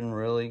carbon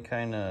really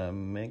kind of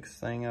mix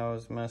thing I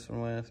was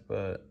messing with,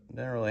 but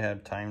didn't really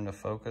have time to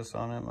focus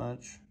on it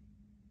much.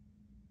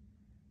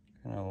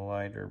 Kind of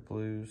lighter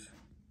blues.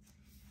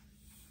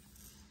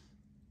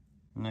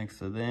 Next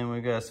to them, we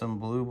got some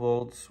blue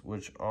bolts,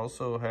 which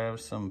also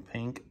have some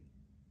pink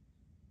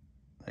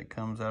that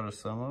comes out of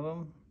some of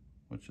them,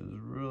 which is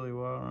really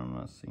wild. I'm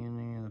not seeing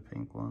any of the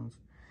pink ones.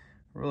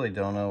 I really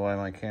don't know why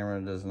my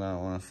camera does not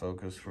want to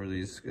focus for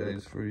these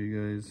guys, for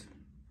you guys.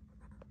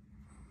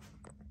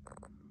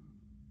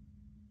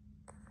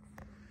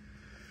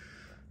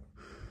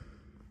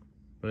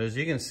 But as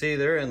you can see,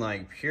 they're in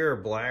like pure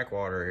black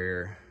water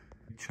here.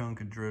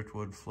 Chunk of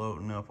driftwood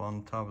floating up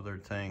on top of their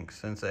tank.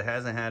 Since it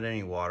hasn't had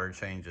any water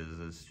changes,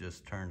 it's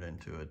just turned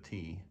into a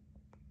T.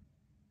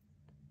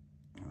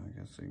 I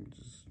guess I can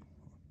just,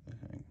 what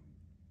the heck.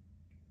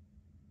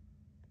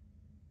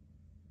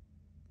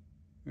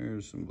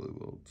 There's some blue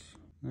bolts.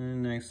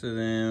 And next to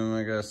them,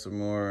 I got some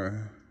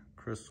more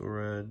crystal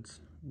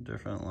reds,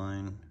 different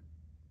line.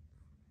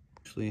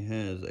 Actually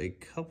has a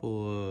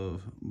couple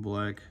of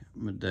black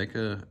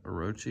Medeca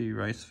Orochi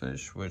rice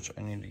fish, which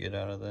I need to get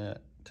out of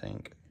that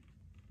tank.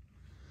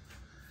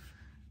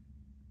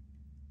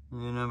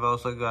 And then I've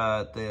also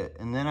got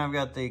I've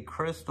got the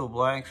crystal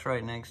blacks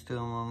right next to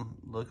them,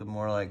 looking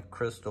more like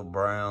crystal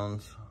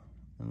browns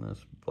in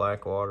this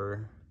black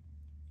water.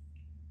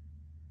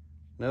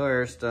 No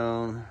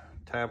airstone,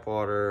 tap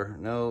water,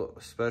 no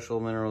special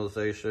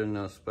mineralization,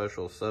 no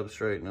special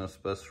substrate, no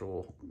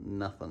special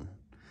nothing.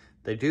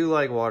 They do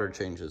like water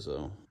changes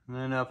though. And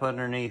then up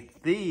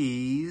underneath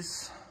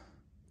these,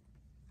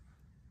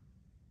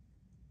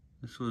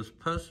 this was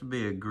supposed to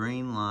be a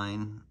green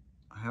line.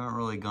 I haven't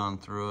really gone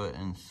through it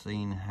and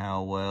seen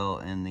how well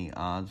and the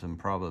odds and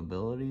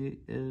probability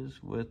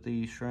is with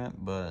the shrimp,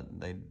 but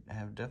they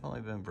have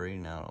definitely been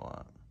breeding out a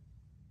lot.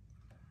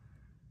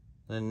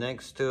 Then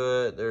next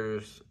to it,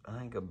 there's, I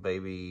think, a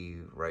baby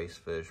rice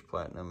fish,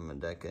 platinum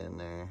Medeca in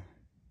there.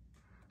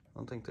 I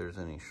don't think there's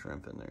any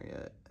shrimp in there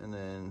yet. And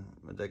then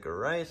Medeca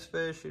rice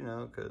fish, you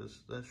know, because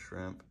that's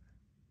shrimp.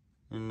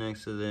 And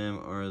next to them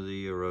are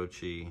the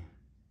Orochi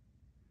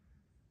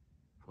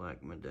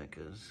black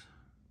Medecas.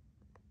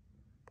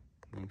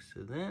 Next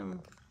to them,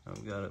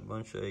 I've got a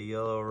bunch of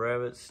yellow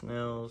rabbit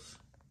snails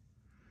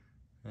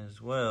as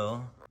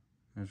well.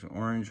 There's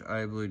orange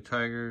eye blue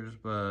tigers,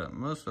 but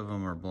most of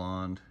them are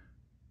blonde.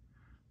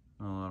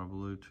 Not a lot of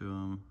blue to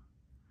them.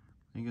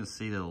 You can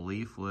see the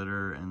leaf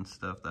litter and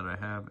stuff that I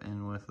have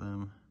in with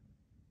them.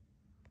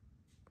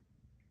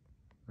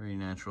 Very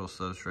natural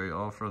substrate,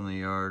 all from the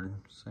yard.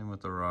 Same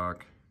with the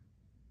rock.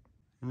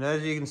 And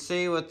as you can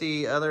see with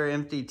the other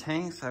empty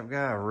tanks, I've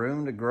got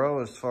room to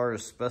grow as far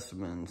as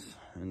specimens.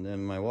 And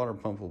then my water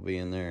pump will be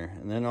in there.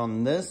 And then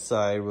on this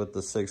side with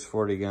the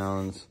 640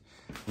 gallons,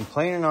 I'm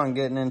planning on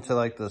getting into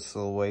like the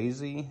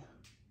Sulawesi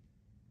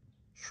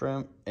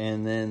shrimp.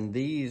 And then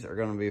these are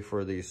gonna be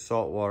for the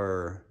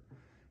saltwater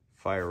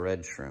fire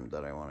red shrimp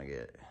that I wanna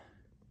get.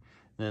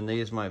 And then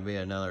these might be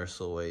another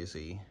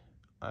Sulawesi.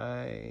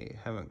 I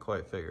haven't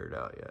quite figured it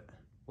out yet.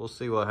 We'll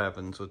see what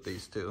happens with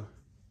these two.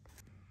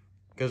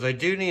 Because I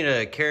do need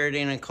a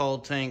Caridina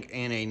cold tank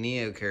and a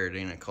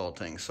Neo-Caridina cold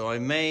tank. So I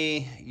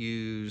may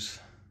use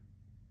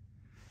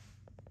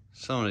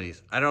some of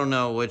these. I don't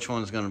know which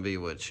one's going to be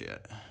which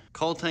yet.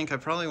 Cold tank I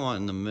probably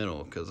want in the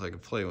middle because I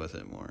could play with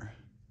it more.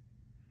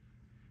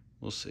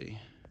 We'll see.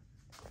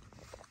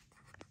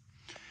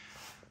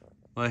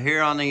 But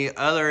here on the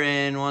other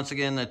end, once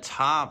again, the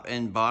top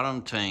and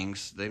bottom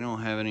tanks, they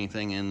don't have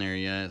anything in there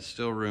yet.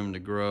 Still room to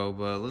grow,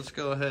 but let's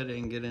go ahead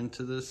and get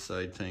into this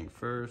side tank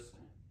first.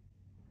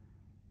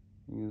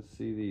 You can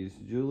see these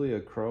Julia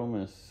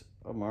chromis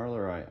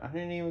marlarite. I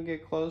didn't even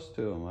get close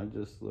to them. I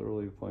just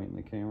literally pointing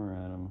the camera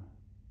at them.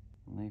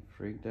 And they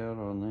freaked out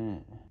on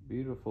that.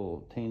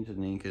 Beautiful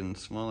Tanganyikan,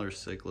 smaller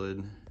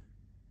cichlid.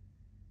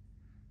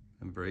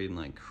 Been breeding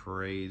like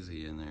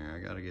crazy in there.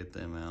 I gotta get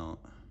them out.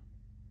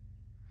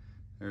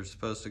 They're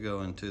supposed to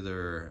go into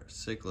their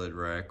cichlid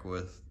rack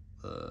with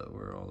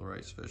where all the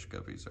rice fish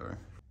guppies are.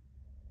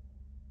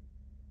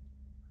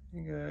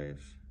 Hey guys.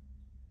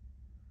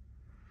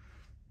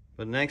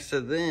 But next to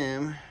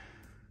them,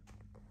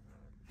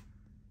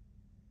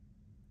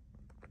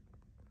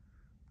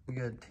 we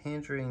got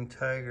tangerine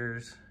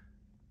tigers.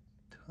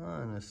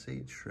 Ton of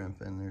seed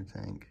shrimp in their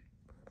tank.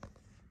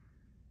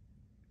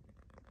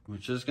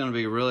 Which is going to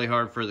be really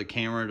hard for the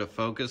camera to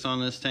focus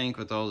on this tank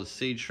with all the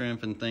seed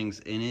shrimp and things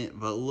in it.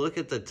 But look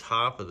at the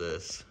top of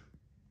this.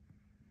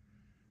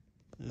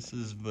 This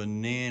is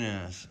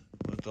bananas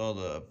with all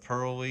the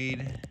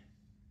pearlweed,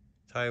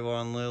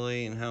 Taiwan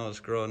lily, and how it's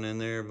growing in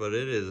there. But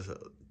it is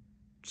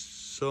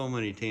so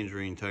many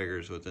tangerine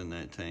tigers within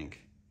that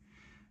tank.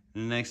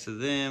 And next to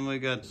them, we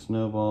got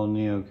snowball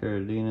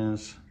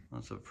neocardinas.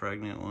 Lots of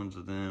pregnant ones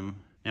of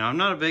them. Now, I'm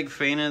not a big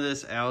fan of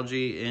this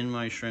algae in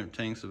my shrimp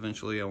tanks.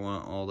 Eventually, I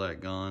want all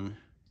that gone.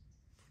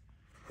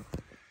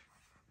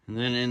 And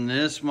then in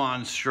this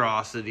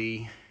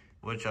monstrosity,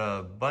 which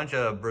a bunch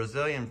of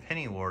Brazilian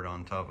pennywort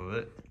on top of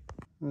it.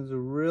 There's a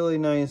really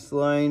nice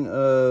line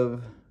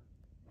of...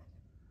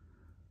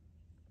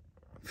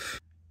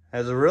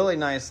 Has a really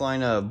nice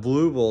line of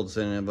blue bolts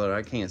in it, but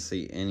I can't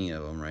see any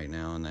of them right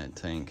now in that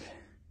tank.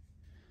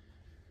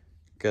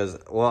 Because,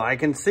 well, I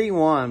can see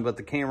one, but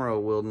the camera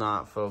will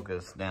not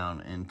focus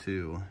down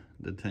into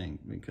the tank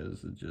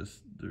because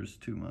there's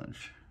too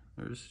much.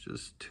 There's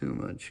just too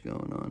much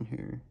going on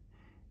here.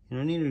 And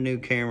I need a new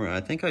camera. I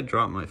think I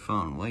dropped my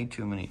phone way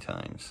too many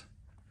times.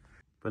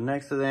 But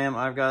next to them,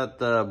 I've got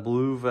the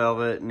blue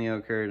velvet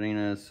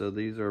neocardinas. So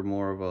these are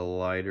more of a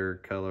lighter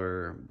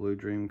color blue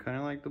dream, kind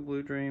of like the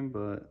blue dream,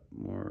 but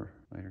more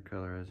lighter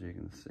color as you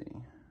can see.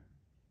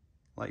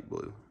 Light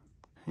blue.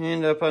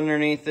 And up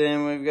underneath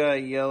them, we've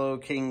got yellow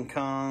King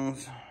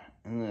Kongs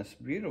and this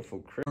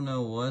beautiful I don't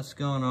know what's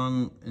going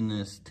on in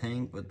this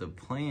tank, but the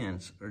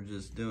plants are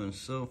just doing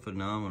so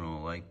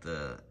phenomenal. Like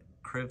the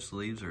crypts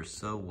leaves are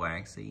so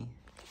waxy.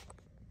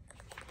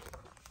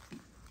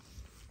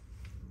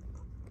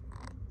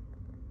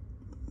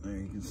 There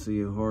you can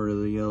see a horde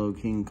of the yellow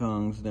King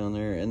Kongs down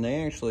there. And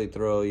they actually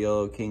throw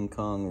yellow King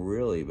Kong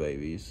really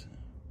babies.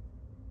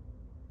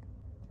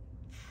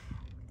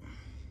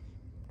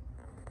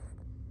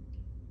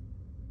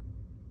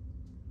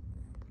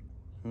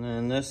 And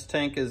then this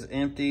tank is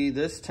empty.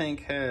 This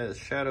tank has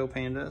shadow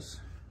pandas.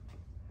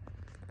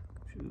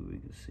 Ooh, we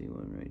can see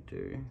one right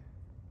there.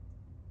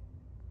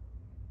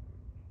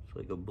 It's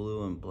like a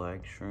blue and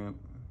black shrimp.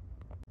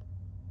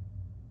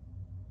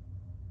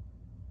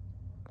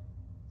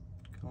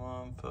 Come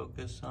on,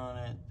 focus on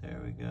it. There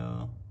we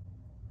go.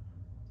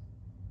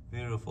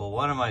 Beautiful,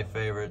 one of my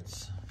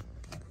favorites.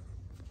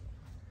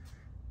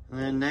 And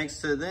then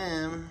next to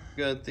them,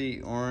 got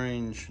the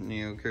orange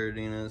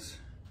neocardinas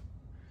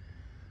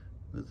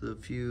with a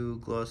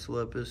few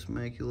Glossolepis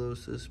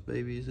maculosus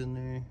babies in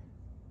there.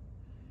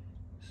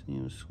 See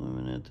them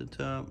swimming at the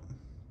top.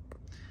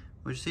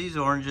 Which these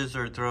oranges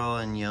are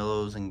throwing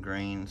yellows and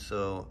greens,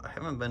 so I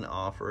haven't been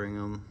offering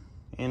them.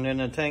 And then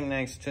the tank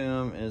next to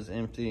them is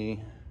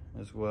empty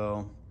as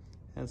well.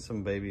 Had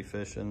some baby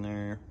fish in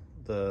there,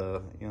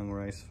 the young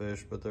rice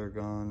fish, but they're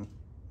gone,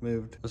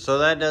 moved. So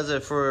that does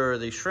it for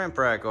the shrimp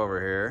rack over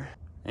here.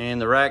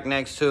 And the rack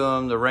next to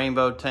them, the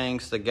rainbow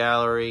tanks, the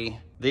gallery.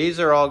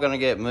 These are all gonna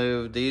get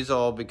moved. These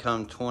all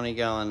become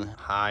 20-gallon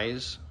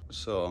highs.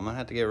 So I'm gonna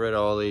have to get rid of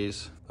all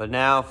these. But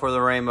now for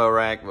the rainbow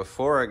rack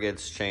before it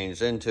gets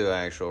changed into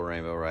actual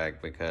rainbow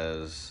rack,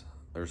 because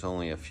there's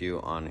only a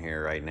few on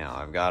here right now.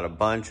 I've got a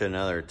bunch of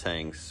other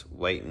tanks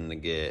waiting to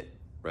get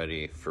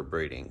ready for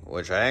breeding,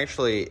 which I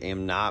actually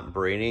am not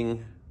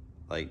breeding,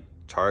 like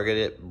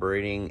targeted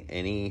breeding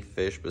any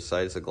fish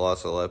besides the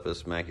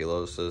Glossolepis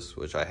maculosus,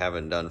 which I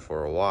haven't done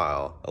for a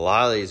while. A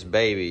lot of these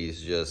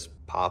babies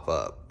just pop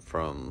up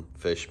from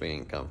fish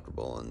being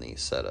comfortable in these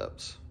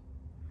setups.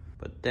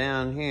 But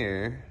down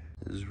here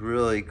is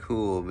really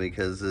cool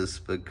because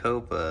this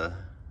Bacopa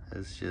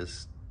has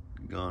just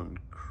gone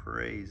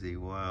crazy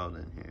wild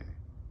in here.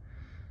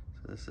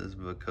 So this is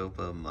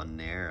Bacopa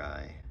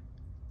moneri.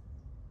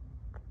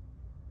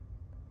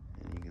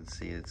 And you can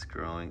see it's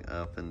growing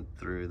up and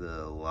through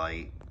the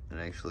light. It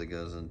actually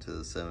goes into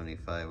the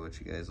 75,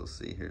 which you guys will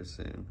see here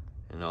soon.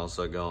 And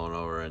also going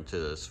over into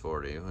this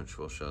 40, which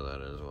we'll show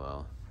that as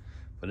well.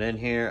 But in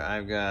here,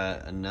 I've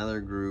got another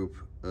group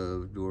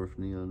of dwarf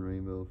neon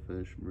rainbow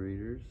fish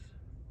breeders.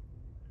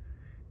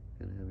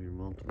 Gonna have your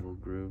multiple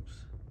groups.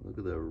 Look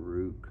at the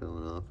root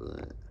coming off of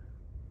that.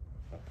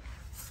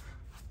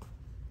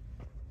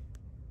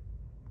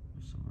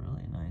 There's some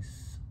really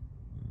nice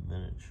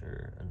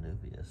miniature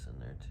Anubias in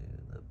there too,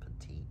 the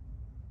petite.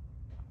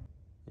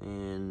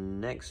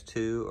 And next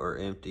two are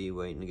empty,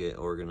 waiting to get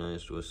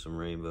organized with some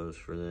rainbows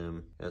for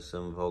them. Got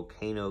some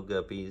volcano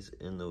guppies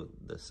in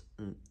this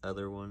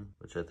other one,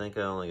 which I think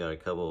I only got a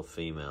couple of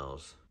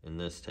females in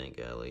this tank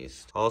at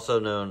least. Also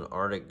known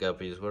Arctic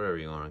guppies, whatever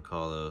you want to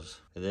call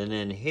those. And then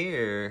in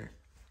here,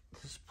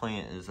 this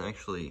plant is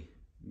actually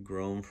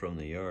grown from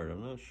the yard.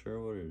 I'm not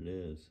sure what it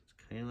is.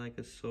 It's kind of like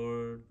a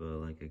sword, but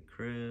like a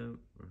crab,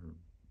 or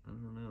I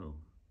don't know.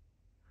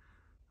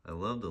 I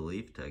love the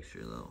leaf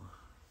texture though.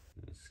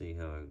 Let's see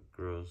how it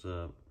grows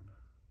up.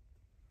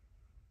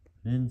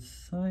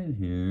 Inside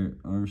here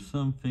are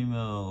some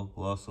female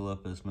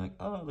Glossolepis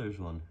oh, there's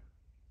one.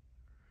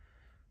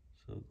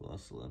 So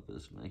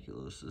Glossolepis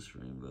maculosus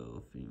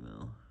rainbow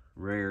female.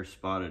 Rare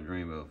spotted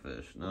rainbow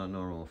fish, not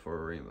normal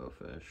for a rainbow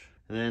fish.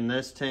 And then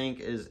this tank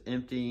is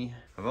empty.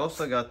 I've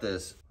also got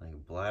this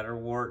like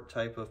bladderwort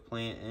type of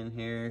plant in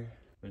here,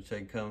 which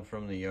had come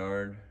from the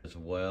yard as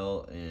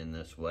well. In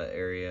this wet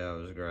area, I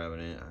was grabbing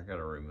it. I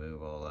gotta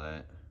remove all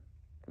that.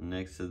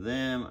 Next to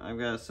them, I've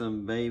got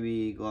some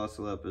baby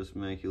Glossolepis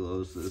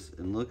maculosus,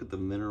 and look at the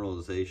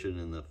mineralization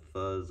and the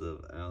fuzz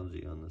of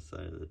algae on the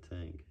side of the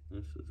tank.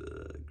 This is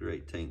a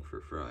great tank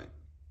for fry.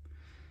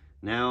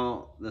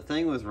 Now, the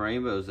thing with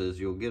rainbows is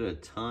you'll get a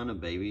ton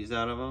of babies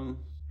out of them,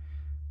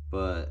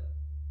 but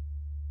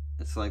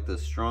it's like the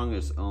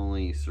strongest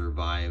only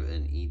survive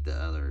and eat the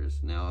others.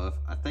 Now,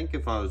 I think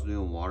if I was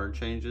doing water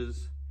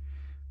changes,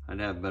 I'd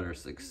have better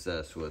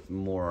success with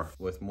more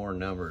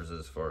numbers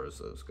as far as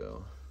those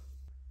go.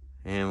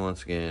 And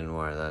once again,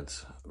 why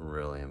that's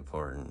really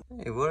important.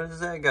 Hey, what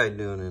is that guy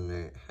doing in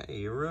there? Hey,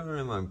 you're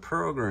ruining my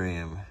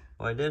program.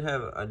 Well, I do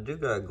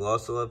got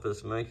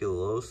Glossolepis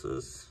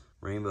maculosus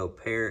rainbow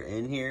pear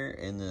in here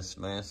in this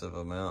massive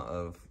amount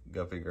of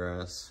guppy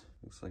grass.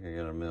 Looks like I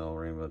got a male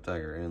rainbow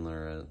tiger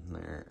antler in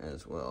there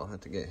as well. I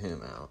have to get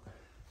him out.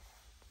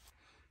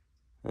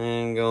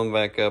 And going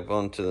back up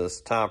onto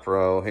this top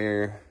row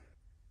here.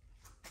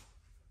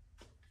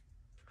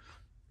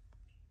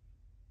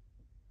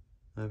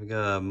 I've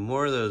got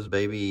more of those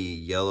baby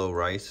yellow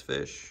rice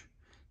fish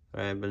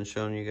that I've been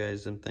showing you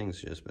guys. Them things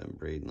just been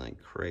breeding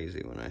like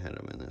crazy when I had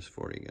them in this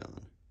 40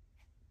 gallon.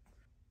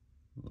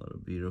 A lot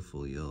of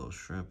beautiful yellow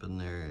shrimp in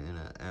there and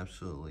an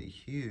absolutely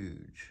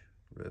huge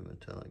red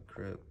metallic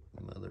crypt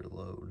mother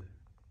lode.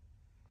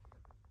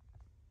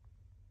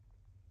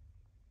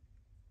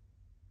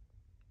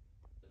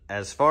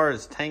 As far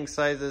as tank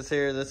sizes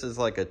here, this is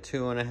like a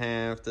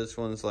 2.5. This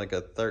one's like a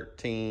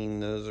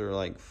 13. Those are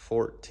like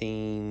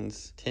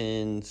 14s,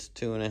 10s,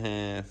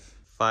 2.5,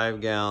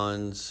 5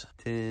 gallons,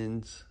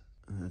 10s.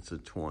 That's a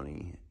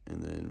 20.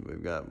 And then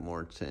we've got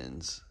more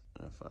 10s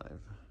and a 5.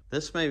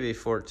 This may be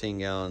 14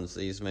 gallons.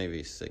 These may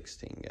be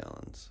 16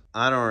 gallons.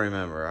 I don't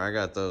remember. I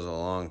got those a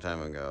long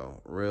time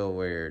ago. Real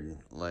weird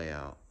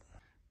layout.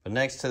 But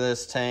next to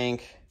this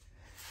tank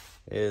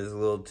is a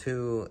little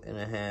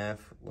 2.5,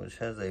 which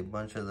has a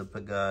bunch of the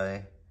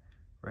pagaille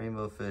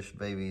rainbow fish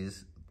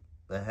babies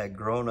that had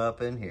grown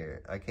up in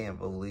here. I can't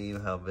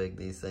believe how big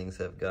these things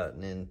have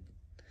gotten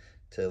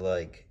into,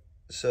 like,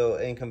 so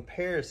in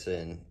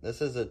comparison,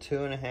 this is a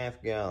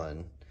 2.5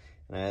 gallon,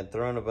 and I had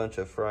thrown a bunch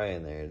of fry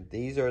in there.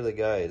 These are the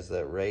guys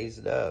that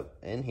raised up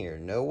in here.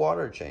 No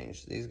water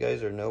change. These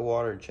guys are no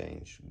water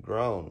change.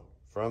 Grown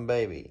from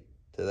baby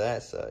to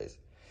that size.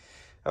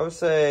 I would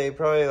say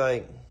probably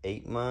like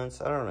 8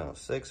 months. I don't know,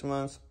 6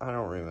 months. I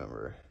don't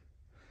remember.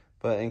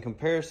 But in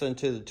comparison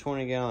to the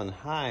 20 gallon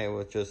high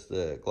with just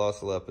the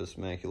Glossolepis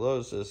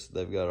maculosus,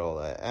 they've got all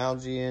that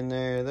algae in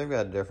there. They've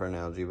got different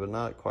algae, but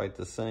not quite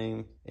the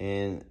same.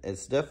 And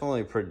it's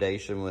definitely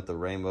predation with the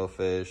rainbow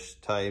fish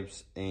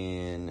types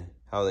and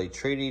how they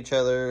treat each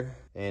other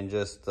and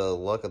just the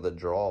luck of the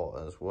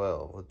draw as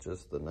well with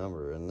just the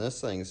number. And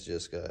this thing's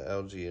just got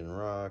algae and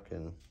rock,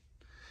 and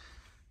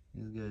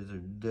these guys are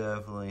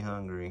definitely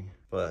hungry.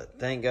 But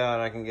thank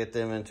God I can get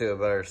them into a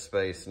better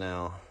space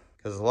now,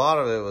 because a lot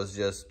of it was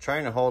just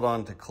trying to hold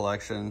on to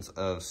collections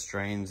of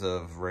strains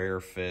of rare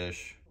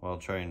fish while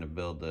trying to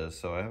build this.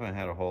 So I haven't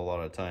had a whole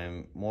lot of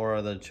time. More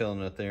of the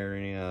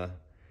Chilnotherinia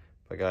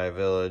pagaille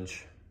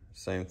village,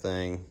 same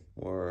thing.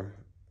 More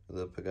of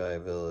the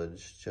pagaille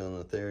village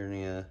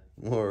Chilnotherinia,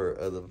 more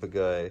of the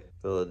pagaille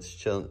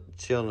village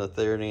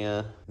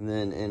Chilnotherinia. And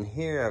then in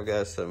here I've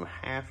got some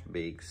half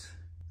beaks.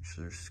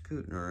 So they're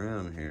scooting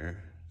around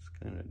here.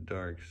 It's kind of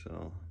dark,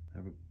 so I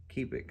would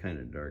keep it kind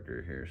of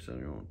darker here so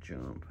they don't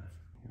jump.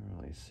 You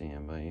can't really see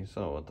them, but you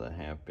saw what the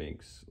half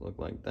beaks look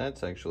like.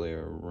 That's actually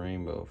a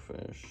rainbow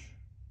fish.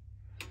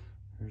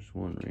 There's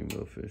one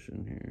rainbow fish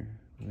in here.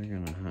 They're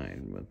gonna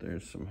hide, but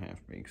there's some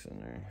half beaks in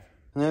there.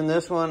 And then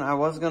this one I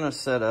was gonna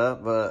set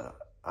up, but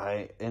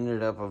I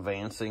ended up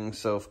advancing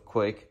so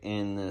quick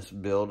in this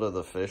build of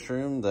the fish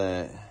room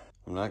that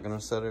I'm not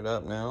gonna set it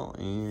up now.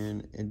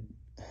 And it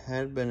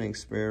had been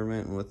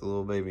experimenting with a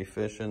little baby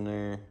fish in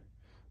there,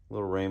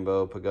 little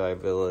rainbow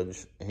pagaille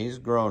village. He's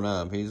grown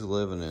up, he's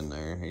living in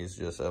there. He's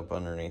just up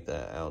underneath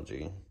that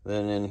algae.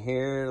 Then in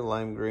here,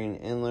 lime green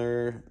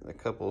antler, a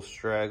couple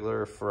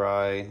straggler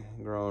fry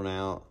grown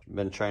out.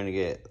 Been trying to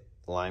get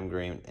lime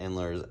green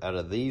antlers out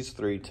of these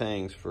 3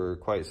 tanks for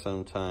quite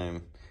some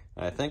time.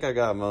 I think I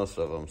got most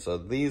of them. So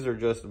these are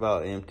just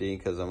about empty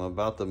because I'm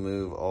about to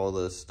move all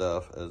this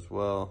stuff as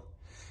well.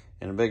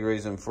 And a big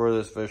reason for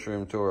this fish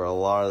room tour, a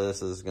lot of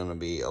this is gonna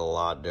be a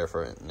lot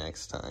different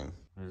next time.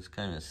 It's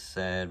kind of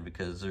sad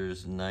because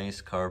there's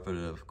nice carpet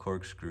of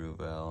corkscrew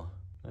valve.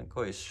 Not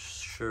quite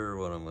sure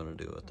what I'm gonna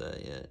do with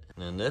that yet.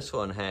 And then this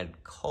one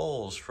had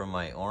coals from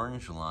my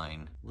orange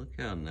line. Look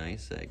how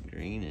nice that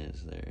green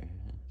is there.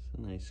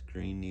 It's a nice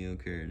green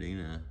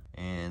neocaridina.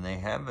 And they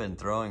have been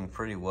throwing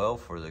pretty well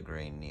for the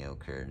green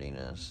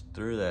neocardinas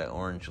through that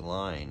orange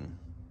line.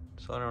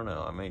 So I don't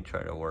know, I may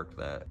try to work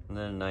that. And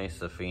then a nice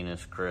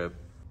Aphaeus crypt.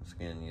 This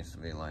again used to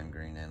be lime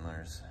green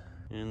antlers.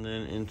 And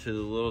then into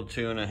the little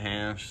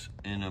 2.5s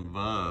and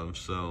above.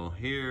 So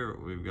here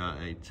we've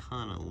got a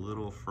ton of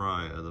little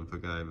fry of the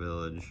Pagaille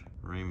Village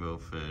rainbow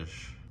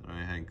fish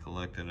I had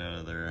collected out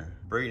of their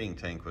breeding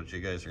tank, which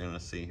you guys are gonna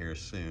see here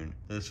soon.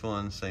 This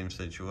one, same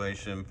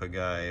situation,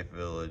 Pagaille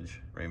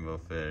Village rainbow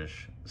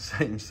fish.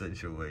 Same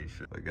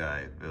situation,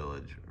 Pagaille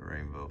Village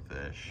rainbow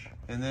fish.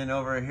 And then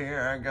over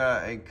here I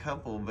got a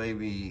couple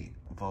baby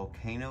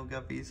volcano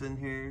guppies in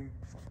here.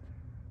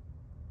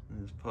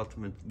 This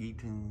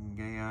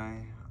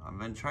Potamogeton. I've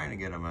been trying to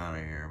get them out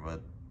of here,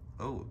 but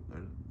oh,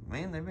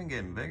 man, they've been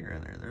getting bigger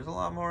in there. There's a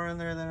lot more in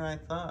there than I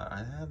thought.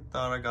 I had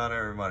thought I got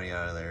everybody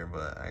out of there,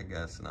 but I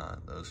guess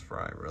not. Those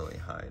fry really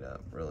hide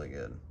up really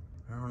good.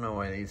 I don't know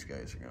why these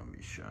guys are gonna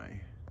be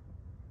shy.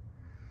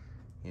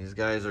 These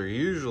guys are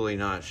usually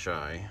not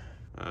shy.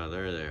 Oh,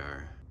 there they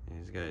are.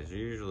 These guys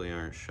usually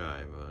aren't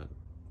shy, but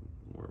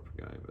more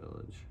Pagaille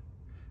Village.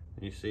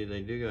 You see,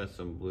 they do got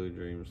some blue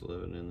dreams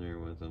living in there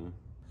with them.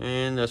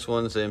 And this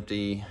one's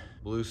empty.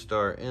 Blue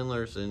Star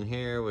Endlers in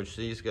here, which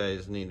these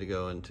guys need to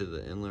go into the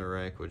Endler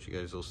rack, which you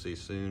guys will see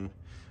soon.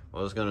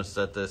 I was gonna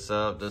set this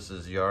up. This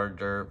is yard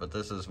dirt, but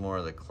this is more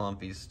of the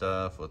clumpy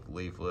stuff with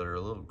leaf litter,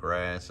 a little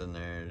grass in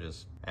there,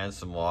 just add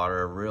some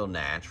water, real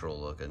natural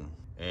looking.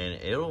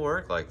 And it'll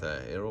work like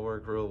that. It'll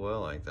work real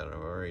well like that. I've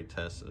already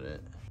tested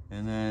it.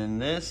 And then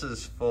this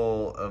is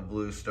full of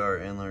Blue Star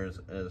Endlers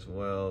as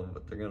well,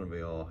 but they're gonna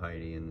be all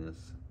hidey in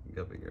this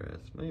guppy grass,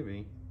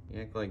 maybe.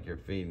 You act like you're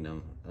feeding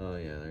them. Oh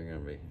yeah, they're gonna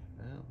be,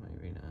 well,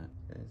 maybe not.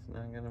 It's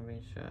not gonna be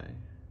shy.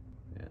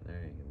 Yeah,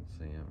 there you can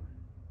see them.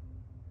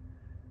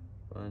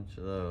 Bunch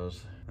of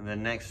those. And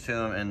then next to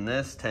them in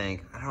this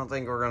tank, I don't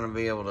think we're gonna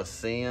be able to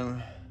see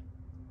them.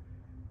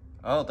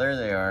 Oh, there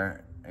they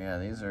are. Yeah,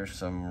 these are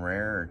some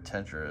rare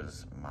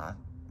tetras.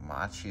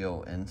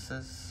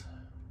 Machioensis,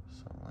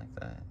 something like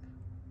that.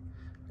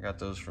 I got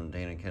those from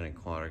Dana Ken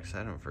Aquatics. I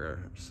had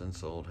them since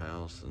the old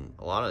house, and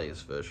a lot of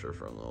these fish are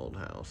from the old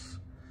house.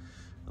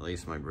 At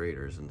least my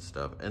breeders and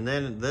stuff. And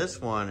then this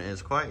one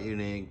is quite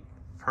unique.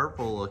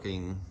 Purple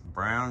looking,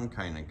 brown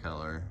kind of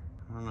color.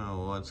 I don't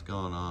know what's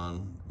going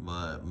on,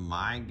 but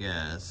my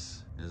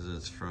guess is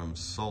it's from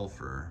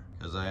sulfur.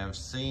 Because I have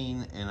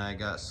seen, and I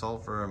got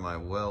sulfur in my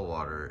well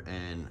water,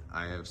 and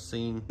I have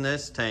seen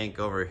this tank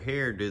over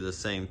here do the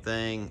same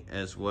thing,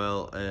 as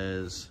well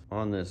as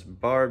on this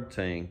barb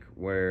tank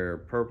where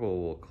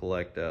purple will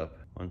collect up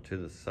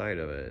onto the side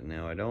of it.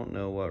 Now I don't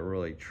know what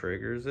really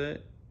triggers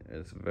it.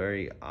 It's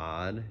very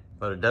odd,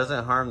 but it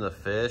doesn't harm the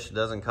fish. It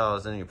doesn't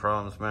cause any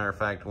problems. Matter of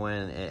fact,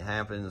 when it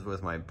happens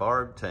with my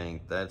barb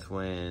tank, that's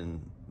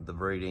when the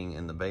breeding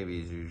and the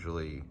babies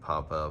usually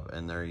pop up,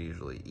 and they're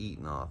usually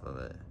eating off of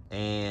it.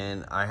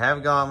 And I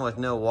have gone with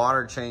no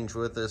water change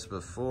with this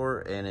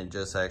before, and it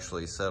just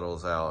actually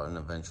settles out and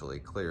eventually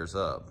clears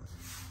up.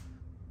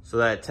 So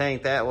that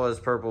tank that was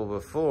purple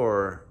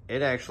before,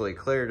 it actually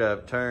cleared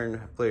up,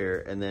 turned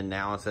clear, and then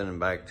now it's in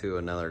back to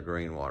another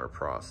green water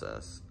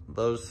process.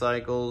 Those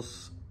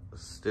cycles,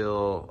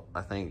 still,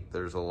 I think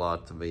there's a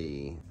lot to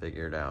be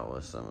figured out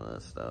with some of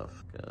this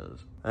stuff, because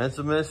it's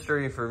a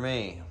mystery for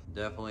me.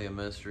 Definitely a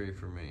mystery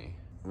for me.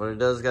 But it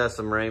does got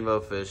some rainbow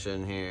fish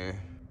in here,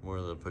 more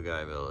of the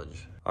Pagaille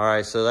Village. All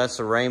right, so that's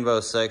the rainbow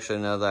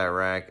section of that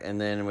rack,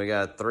 and then we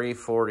got 3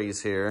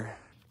 40s here.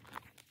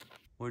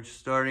 Which,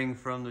 starting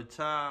from the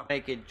top,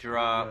 make it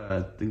drop.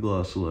 The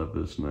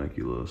Glossolepis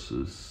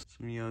maculosus.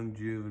 Some young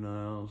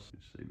juveniles.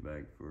 Stay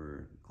back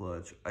for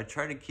clutch. I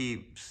try to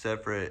keep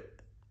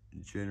separate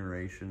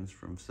generations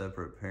from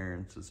separate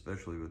parents,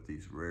 especially with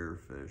these rare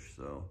fish,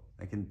 so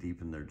I can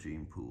deepen their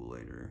gene pool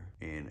later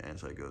and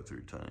as I go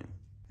through time.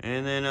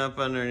 And then up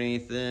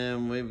underneath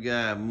them, we've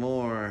got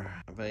more.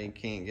 I bet you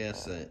can't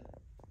guess it.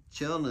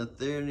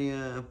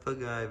 Chelnithernia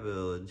Pagaille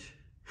Village.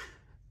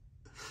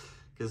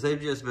 Because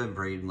they've just been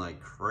breeding like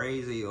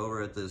crazy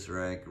over at this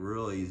rack.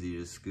 Real easy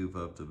to scoop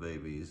up the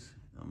babies.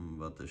 I'm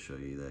about to show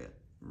you that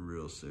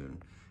real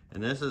soon.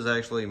 And this is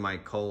actually my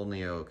coal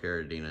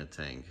neocaridina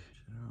tank.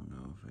 I don't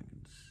know if I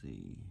can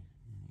see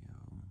any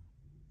of them.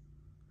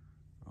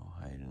 All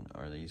hiding.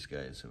 Or these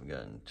guys have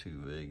gotten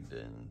too big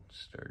to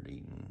start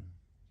eating.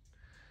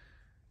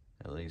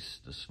 At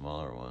least the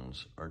smaller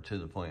ones are to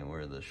the point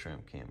where the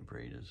shrimp can't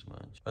breed as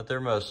much. But they're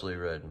mostly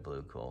red and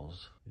blue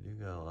coals. You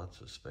do got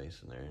lots of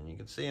space in there. And you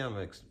can see I've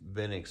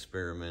been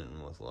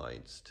experimenting with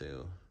lights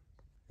too.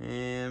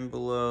 And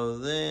below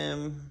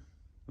them,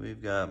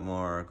 we've got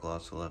more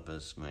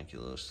Glossolepis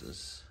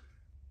maculosus.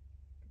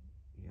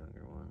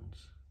 Younger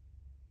ones.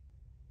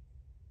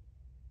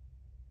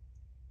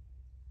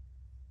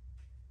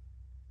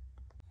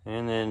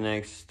 And then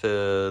next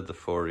to the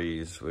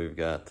 40s, we've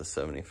got the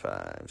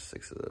 75s,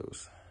 6 of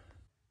those.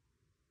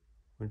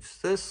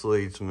 Which this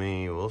leads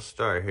me, we'll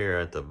start here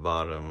at the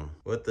bottom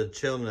with the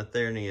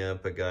Chilnothernia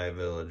Pagae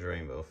Village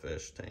rainbow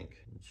fish tank.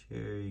 Which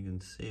here you can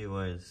see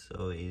why it's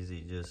so easy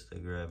just to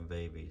grab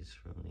babies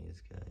from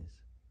these guys.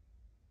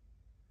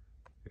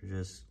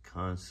 There's just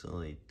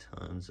constantly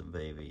tons of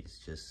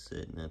babies just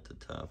sitting at the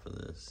top of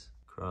this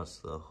across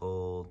the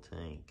whole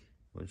tank.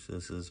 Which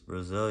this is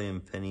Brazilian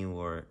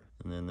pennywort,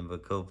 and then the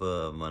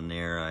Bacopa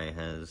moneri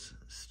has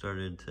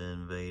started to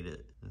invade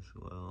it as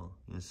well.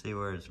 You can see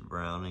where it's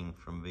browning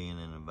from being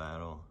in a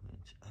battle.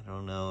 Which I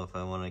don't know if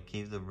I want to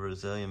keep the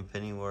Brazilian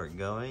pennywort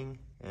going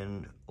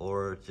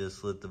or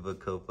just let the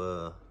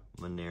Bacopa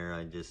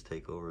moneri just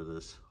take over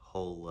this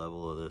whole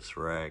level of this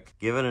rack.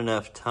 Given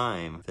enough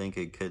time, I think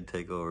it could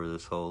take over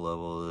this whole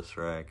level of this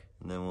rack,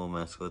 and then we'll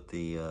mess with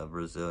the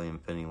Brazilian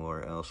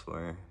pennywort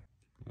elsewhere.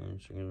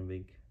 It's gonna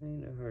be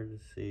kind of hard to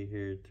see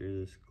here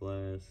through this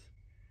glass.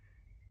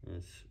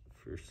 This,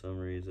 for some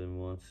reason,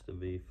 wants to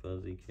be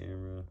fuzzy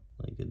camera.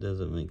 Like, it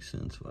doesn't make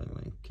sense why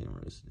my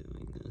camera's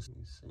doing this.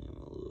 You see them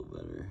a little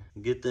better.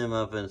 Get them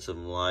up in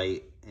some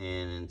light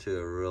and into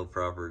a real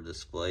proper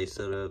display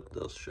setup.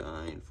 They'll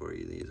shine for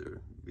you. These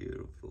are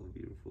beautiful,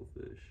 beautiful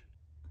fish.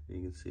 You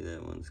can see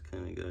that one's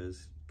kind of got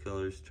his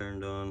colors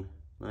turned on.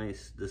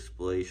 Nice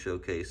display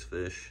showcase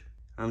fish.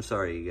 I'm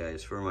sorry, you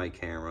guys, for my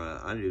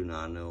camera. I do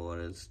not know what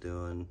it's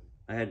doing.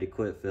 I had to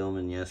quit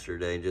filming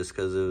yesterday just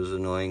because it was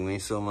annoying me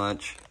so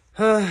much.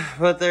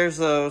 But there's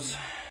those.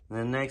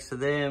 Then next to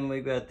them,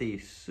 we've got the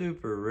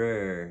super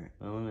rare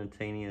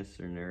Onatania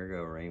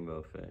cernergo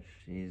rainbow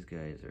fish. These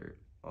guys are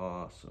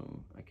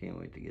awesome. I can't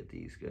wait to get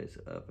these guys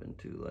up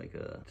into like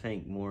a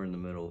tank more in the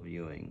middle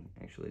viewing.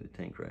 Actually, the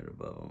tank right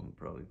above them,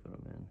 probably put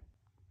them in.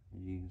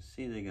 You can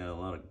see they got a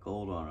lot of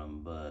gold on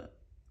them, but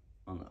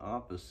on the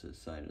opposite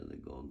side of the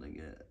gold, they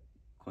get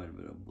quite a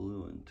bit of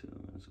blue into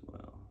them as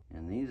well.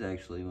 And these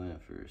actually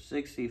went for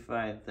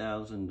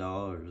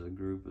 $65,000, a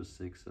group of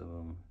 6 of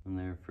them, when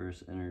they were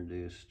first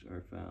introduced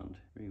or found.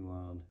 Pretty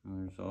wild.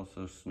 And there's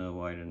also snow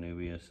white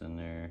Anubias in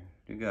there.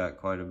 You got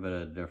quite a bit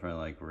of different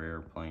like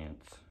rare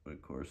plants, but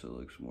of course it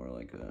looks more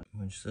like a,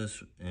 which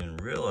this in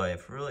real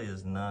life really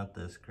is not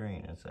this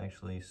green. It's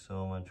actually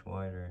so much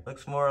whiter.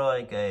 Looks more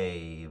like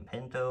a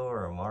pinto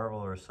or a marble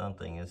or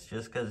something. It's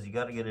just because you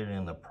got to get it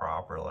in the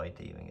proper light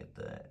to even get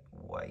that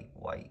white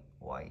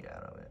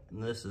out of it.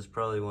 And this is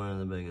probably one of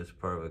the biggest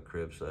parva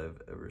crypts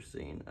I've ever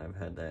seen. I've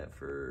had that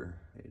for,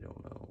 I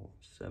don't know,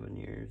 7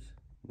 years.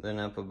 Then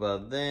up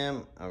above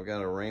them, I've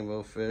got a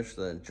rainbow fish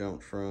that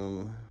jumped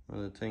from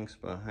one of the tanks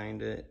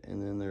behind it.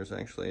 And then there's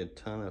actually a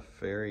ton of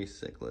fairy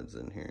cichlids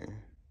in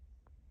here.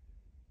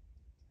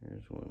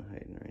 There's one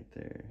hiding right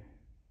there.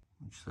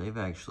 Which they've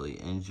actually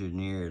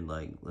engineered,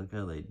 like, look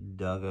how they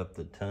dug up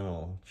the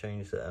tunnel,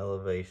 changed the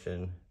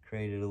elevation,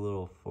 created a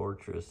little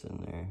fortress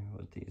in there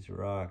with these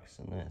rocks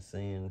and that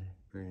sand.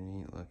 Pretty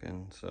neat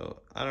looking.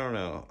 So, I don't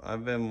know.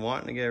 I've been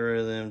wanting to get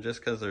rid of them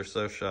just because they're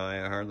so shy.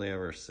 I hardly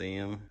ever see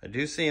them. I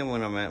do see them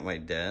when I'm at my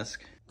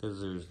desk,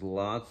 because there's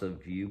lots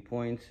of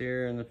viewpoints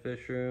here in the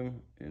fish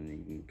room, and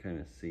you can kind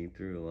of see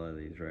through a lot of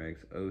these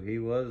racks. Oh, he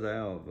was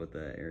out, but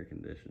that air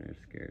conditioner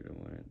scared him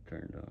when it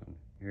turned on.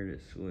 I heard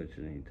it switch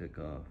and he took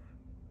off.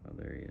 Oh,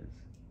 there he is.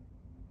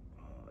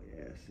 Oh,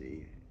 yeah,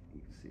 see?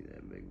 You can see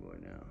that big boy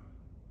now.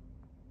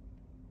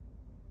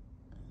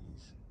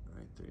 He's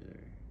right through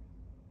there.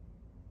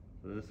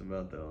 So this is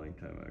about the only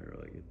time I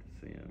really get to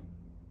see him.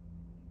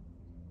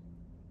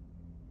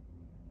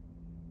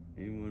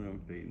 Even when I'm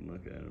feeding,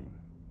 look at him.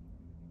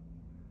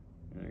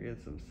 And I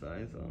get some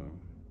size on him.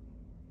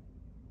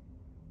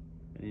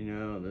 And you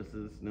know, this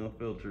is no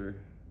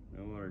filter,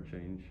 no water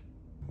change.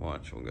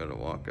 Watch, we'll gotta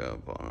walk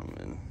up on him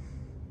and...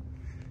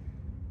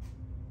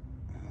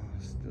 Oh,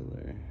 still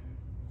there.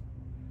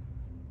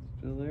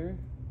 Still there?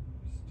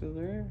 Still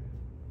there?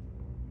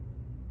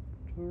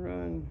 Don't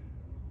run.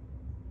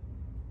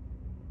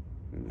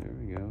 And there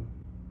we go.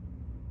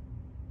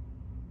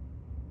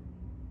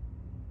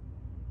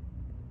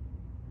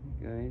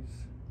 Hey guys.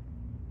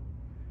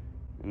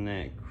 And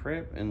that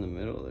crypt in the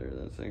middle there,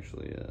 that's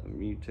actually a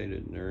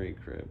mutated nuri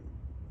crypt.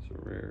 It's a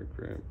rare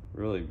crypt.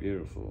 Really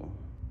beautiful.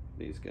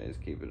 These guys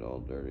keep it all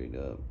dirtied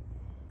up.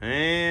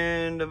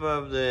 And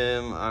above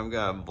them, I've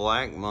got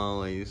black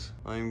mollies,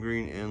 lime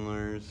green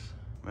endlers,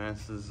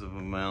 masses of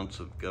amounts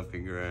of guppy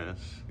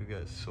grass. We've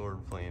got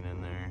sword playing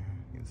in there.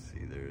 You can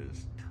see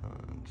there's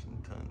tons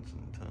and tons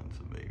and tons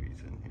of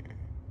babies in here.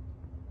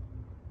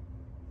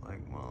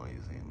 Black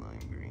mollies and lime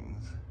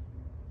greens.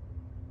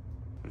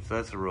 Which,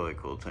 that's a really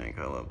cool tank.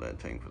 I love that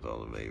tank with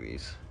all the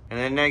babies. And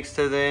then next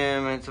to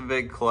them, it's a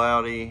big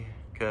cloudy,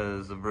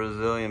 because the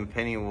Brazilian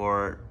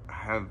pennywort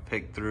have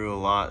picked through a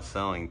lot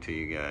selling to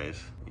you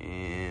guys.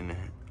 And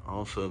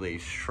also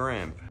these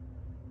shrimp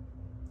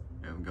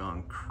have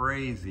gone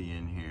crazy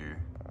in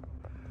here.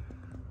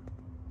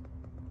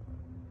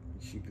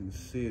 As you can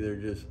see, they're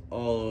just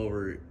all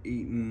over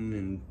eating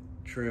and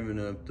trimming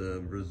up the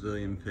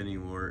Brazilian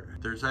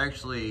pennywort. There's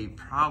actually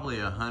probably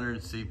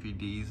 100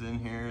 CPDs in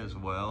here as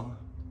well.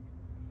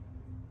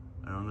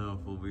 I don't know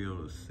if we'll be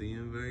able to see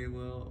them very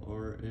well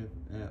or if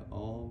at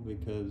all,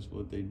 because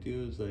what they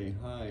do is they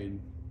hide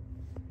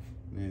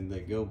and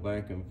they go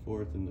back and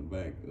forth in the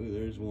back. Ooh,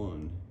 there's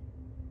one.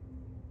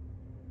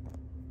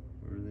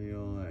 Where are they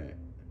all at?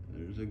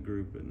 There's a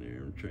group in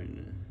there. I'm trying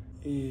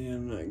to... Yeah,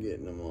 I'm not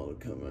getting them all to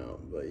come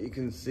out, but you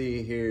can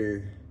see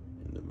here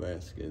in the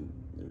basket,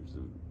 there's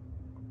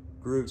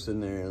groups in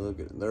there. Look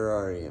at, they're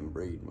already in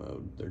breed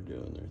mode. They're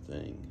doing their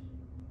thing.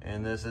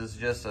 And this is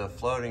just a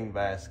floating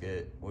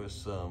basket with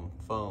some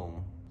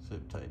foam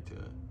zip tied to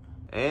it.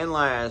 And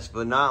last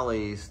but not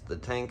least, the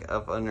tank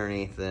up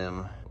underneath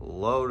them,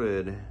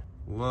 loaded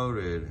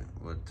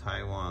with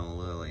Taiwan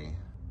lily.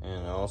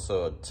 And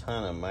also a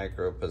ton of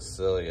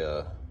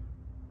Micropicilia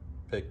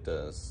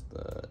pictus,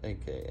 the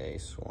AKA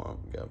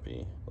swamp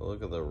guppy.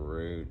 Look at the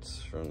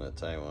roots from the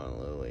Taiwan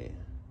lily.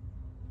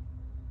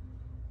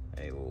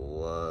 I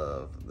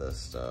love this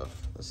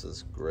stuff. This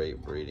is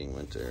great breeding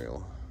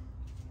material.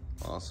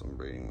 Awesome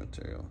breeding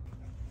material.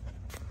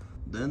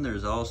 Then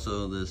there's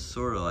also this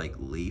sort of like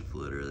leaf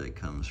litter that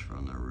comes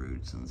from the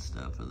roots and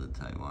stuff of the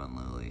Taiwan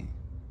lily.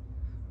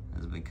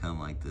 Has become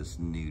like this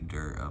new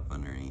dirt up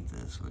underneath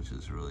this, which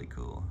is really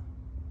cool.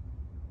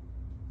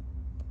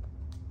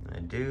 I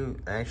do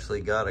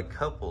actually got a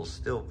couple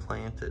still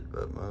planted,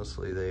 but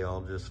mostly they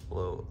all just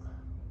float.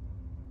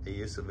 They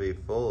used to be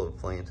full of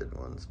planted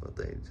ones, but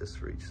they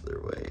just reached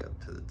their way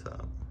up to the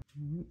top.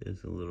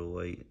 There's a little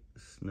white,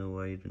 snow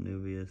white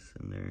Anubias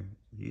in there.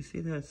 Do you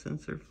see that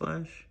sensor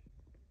flash?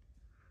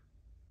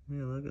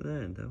 Yeah, look at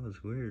that. That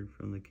was weird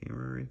from the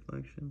camera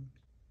reflection.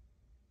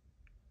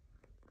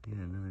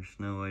 Yeah, another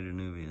snow white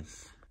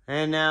Anubias.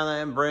 And now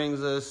that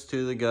brings us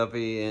to the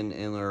guppy and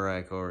antler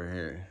rack over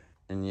here.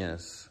 And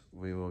yes,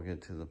 we will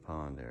get to the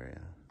pond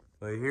area.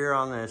 But here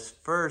on this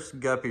first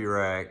guppy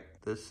rack,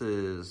 this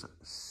is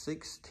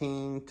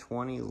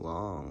 1620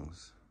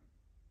 longs.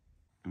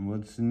 And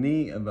what's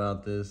neat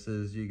about this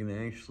is you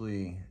can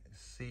actually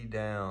see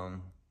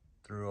down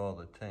through all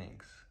the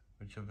tanks,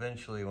 which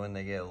eventually when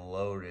they get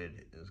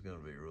loaded is gonna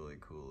be really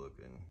cool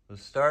looking. So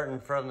starting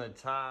from the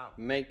top,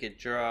 make it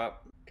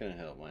drop. Couldn't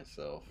help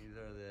myself. These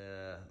are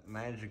the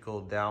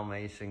magical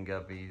Dalmatian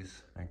guppies.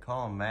 I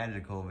call them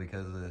magical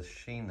because of the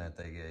sheen that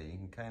they get. You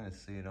can kind of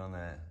see it on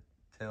the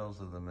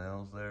tails of the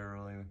males there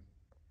really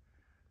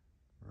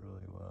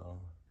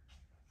well.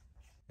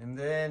 And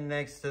then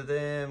next to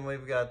them,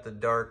 we've got the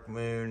Dark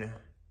Moon,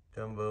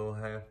 Dumbo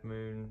Half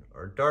Moon,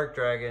 or Dark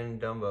Dragon,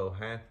 Dumbo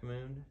Half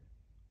Moon.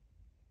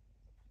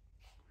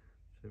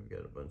 So we've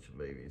got a bunch of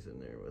babies in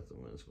there with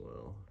them as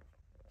well.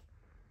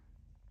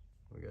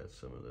 We got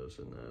some of those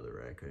in the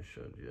other rack I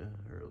showed you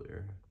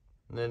earlier.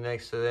 And then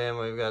next to them,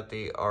 we've got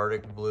the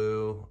Arctic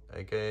Blue,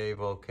 aka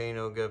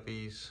Volcano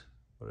Guppies,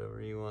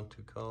 whatever you want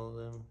to call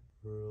them.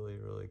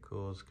 Really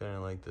cool. It's kind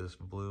of like this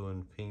blue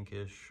and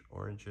pinkish,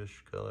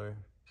 orangish color.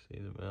 See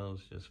the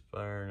males just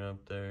firing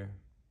up there.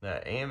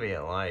 That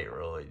ambient light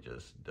really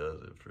just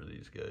does it for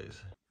these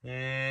guys.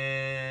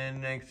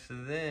 And next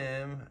to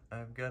them,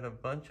 I've got a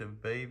bunch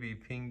of baby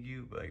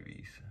Pingu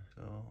babies.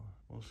 So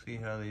we'll see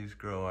how these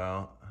grow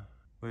out.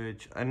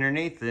 Which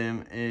underneath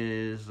them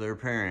is their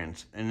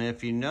parents. And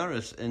if you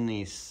notice in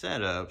these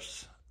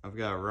setups, I've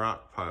got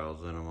rock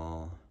piles in them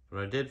all.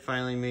 But I did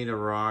finally meet a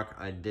rock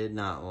I did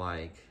not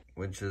like,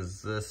 which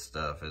is this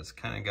stuff. It's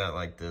kind of got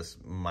like this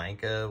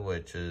mica,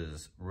 which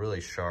is really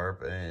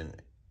sharp, and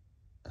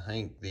I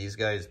think these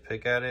guys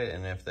pick at it,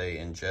 and if they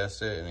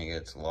ingest it and it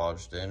gets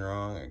lodged in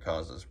wrong, it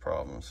causes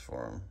problems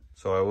for them.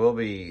 So I will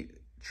be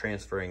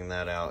transferring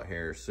that out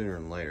here sooner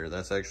than later.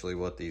 That's actually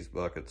what these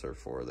buckets are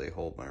for. They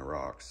hold my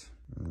rocks.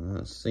 I'm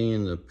not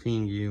seeing the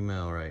Pingu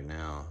male right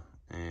now,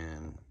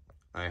 and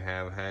I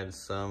have had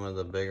some of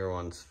the bigger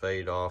ones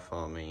fade off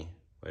on me,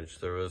 which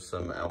there was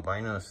some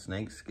albino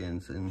snake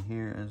skins in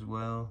here as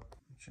well.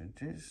 Which I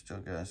do still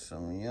got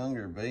some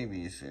younger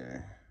babies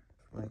here.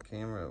 My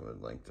camera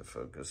would like to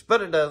focus,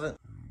 but it doesn't.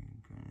 You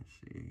can kind of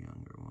see a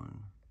younger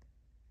one.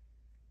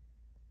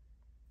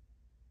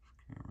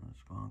 This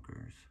camera's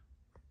bonkers.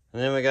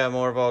 And then we got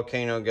more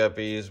volcano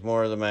guppies,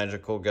 more of the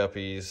magical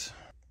guppies,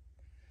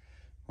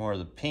 more of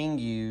the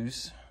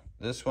Pingus.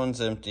 This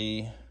one's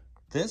empty.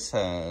 These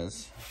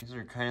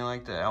are kind of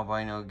like the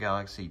albino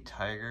galaxy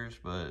tigers,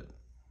 but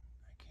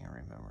I can't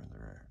remember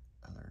their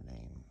other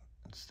name.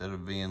 Instead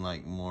of being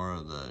like more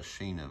of the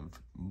sheen of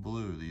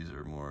blue, these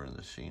are more of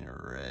the sheen of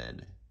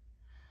red.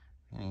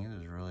 And he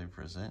was really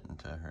presenting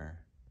to her.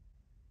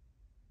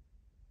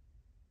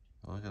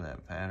 Look at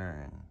that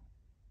pattern.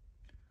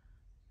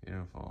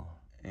 Beautiful.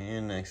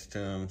 And next to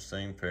him,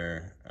 same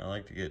pair. I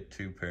like to get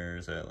 2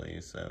 pairs at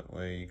least. That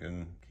way you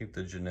can keep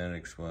the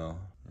genetics well.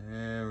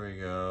 There we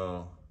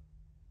go.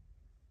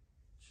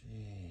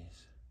 Jeez.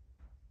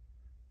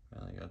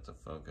 Finally got the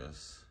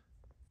focus.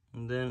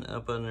 And then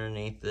up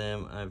underneath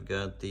them, I've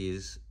got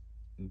these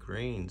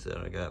grains that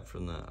I got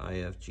from the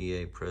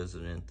IFGA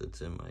president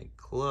that's in my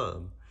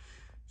club.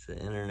 It's the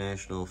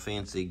International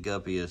Fancy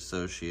Guppy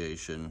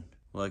Association.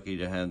 Lucky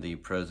to have the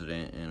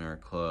president in our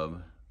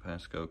club.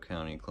 Pasco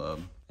County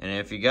Club. And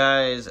if you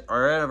guys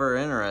are ever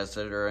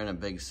interested or in a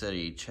big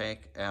city,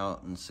 check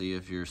out and see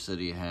if your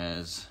city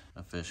has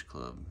a fish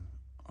club,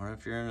 or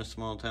if you're in a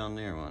small town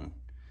near one.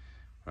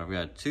 I've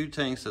got 2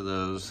 tanks of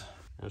those,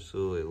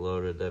 absolutely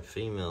loaded. That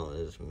female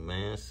is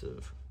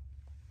massive.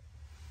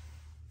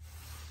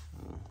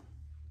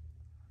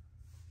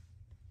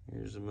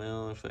 Here's the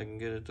male, if I can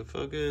get it to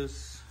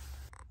focus.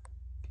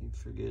 Keep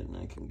forgetting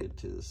I can get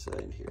to the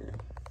side here.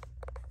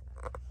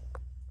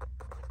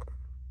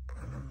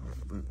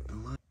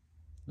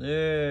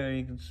 There,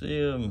 you can see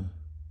him.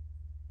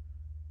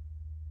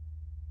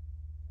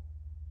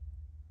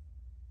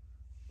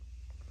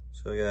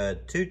 So I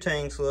got 2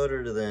 tanks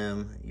loaded to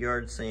them,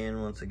 yard sand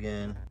once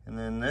again. And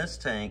then this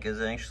tank is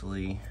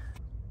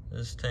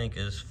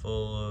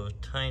full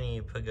of tiny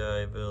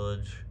pagayi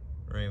village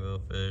rainbow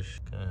fish.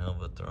 Can't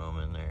help but throw them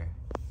in there.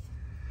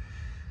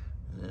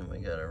 And then we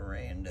got a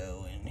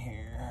rando in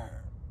here.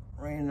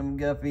 Random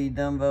guppy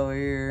Dumbo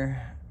here.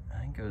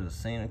 I think it was a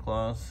Santa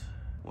Claus.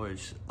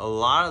 Which a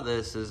lot of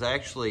this is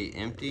actually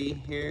empty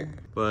here,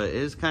 but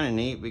it's kind of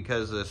neat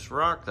because this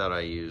rock that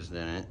I used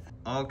in it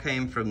all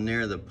came from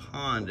near the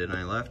pond and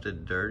I left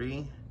it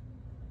dirty.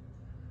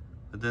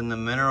 But then the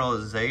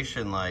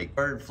mineralization like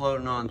started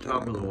floating on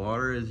top of the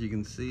water, as you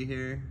can see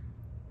here.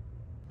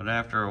 But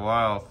after a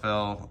while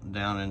fell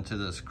down into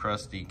this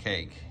crusty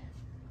cake.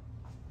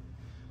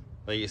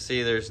 But you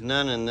see there's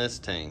none in this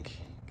tank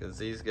because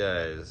these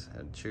guys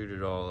had chewed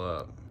it all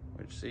up.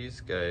 Which these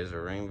guys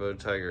are rainbow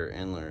tiger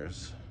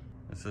endlers.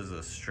 This is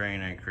a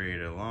strain I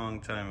created a long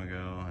time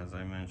ago, as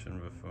I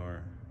mentioned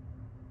before.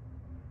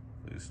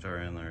 Blue star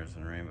endlers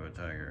and rainbow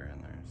tiger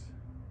endlers.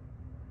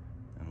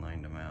 And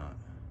lined them out.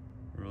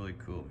 Really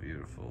cool,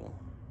 beautiful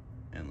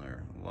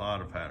endler. A lot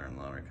of pattern,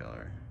 a lot of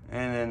color.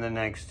 And then the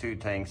next 2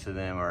 tanks of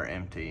them are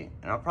empty.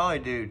 And I'll probably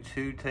do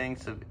 2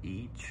 tanks of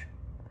each.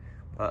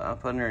 But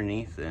up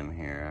underneath them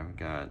here, I've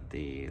got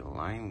the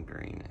lime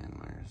green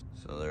endlers.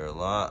 So they're a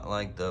lot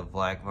like the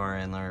black bar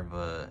endler,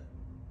 but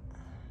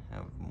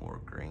have more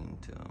green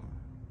to them.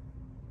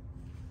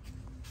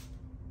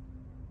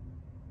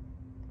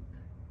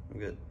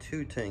 We've got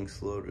 2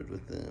 tanks loaded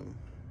with them.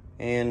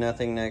 And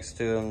nothing next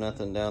to them,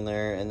 nothing down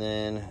there. And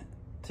then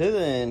to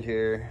the end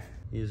here,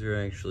 these are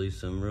actually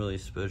some really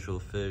special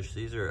fish.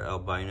 These are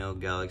albino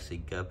galaxy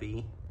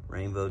guppy,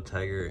 rainbow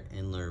tiger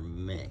endler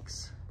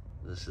mix.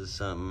 This is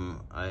something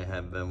I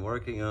have been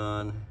working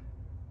on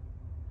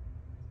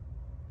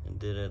and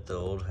did at the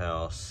old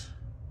house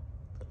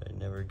that I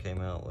never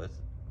came out with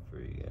for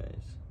you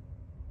guys.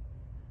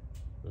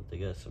 But they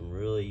got some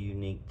really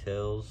unique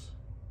tails.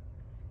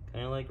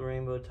 Kind of like a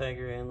rainbow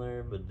tiger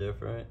endler, but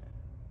different.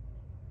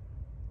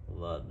 A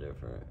lot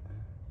different.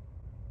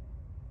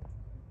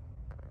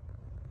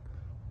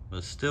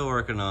 But still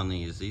working on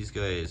these. These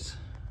guys,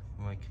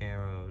 my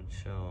camera would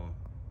show them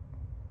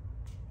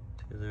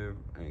to their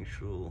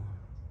actual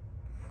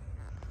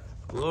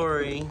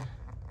glory.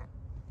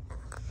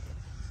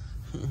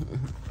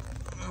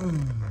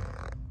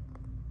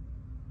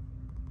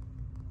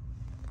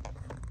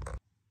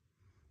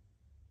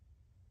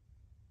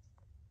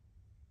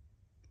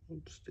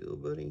 Oops, still,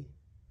 buddy.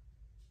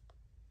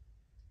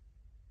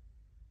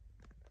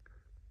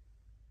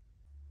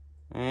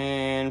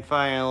 And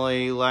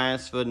finally,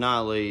 last but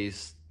not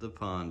least, the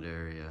pond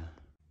area.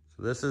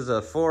 So this is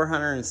a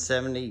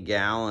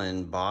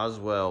 470-gallon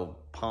Boswell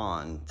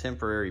pond,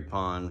 temporary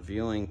pond,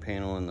 viewing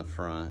panel in the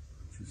front.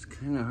 It's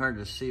kind of hard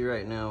to see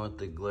right now with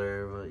the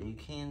glare, but you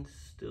can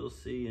still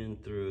see in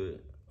through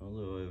it,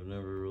 although I've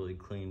never really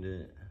cleaned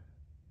it.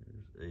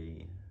 There's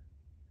a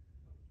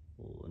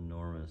whole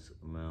enormous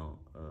amount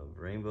of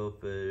rainbow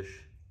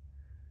fish,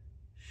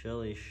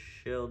 shelly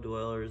shell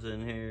dwellers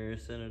in here,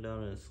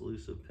 Cynodontis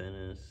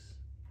lucipennis,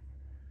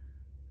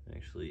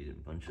 actually a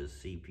bunch of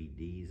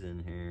CPDs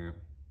in here.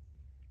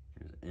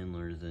 There's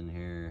endlers in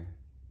here.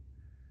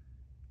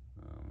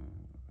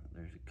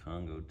 There's a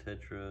Congo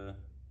tetra,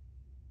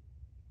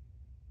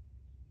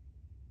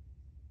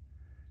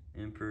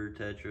 emperor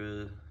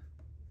tetra.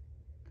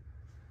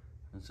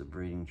 That's a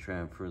breeding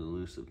trap for the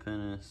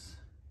lucipennis.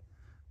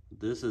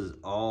 This is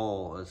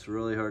all, it's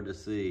really hard to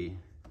see.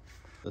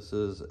 This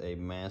is a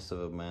massive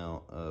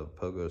amount of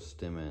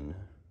pogostemon,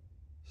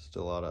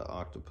 stellata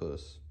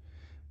octopus,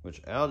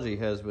 which algae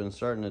has been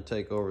starting to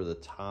take over the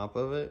top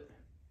of it.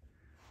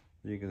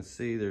 You can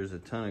see there's a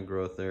ton of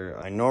growth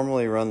there. I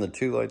normally run the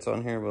 2 lights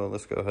on here, but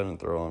let's go ahead and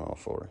throw on all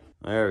 4.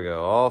 There we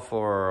go, all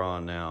 4 are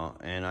on now.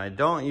 And I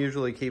don't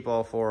usually keep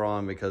all 4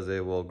 on because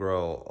it will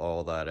grow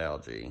all that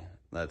algae.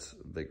 That's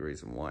the big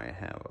reason why I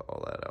have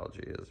all that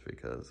algae, is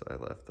because I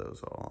left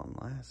those all on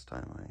last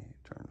time I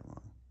turned them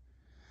on.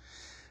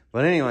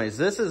 But anyways,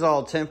 this is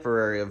all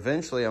temporary.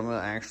 Eventually, I'm gonna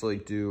actually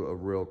do a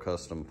real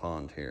custom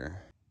pond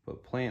here.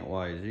 But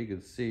plant-wise, you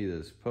can see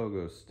this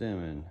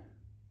pogostemon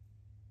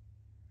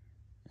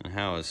and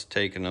how it's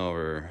taken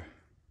over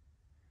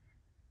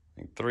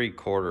like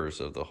 3/4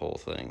 of the whole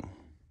thing.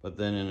 But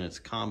then in its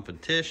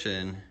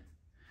competition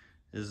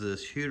is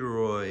this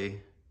Heuteroi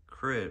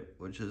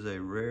crypt, which is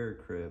a rare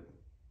crypt.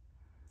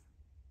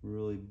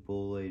 really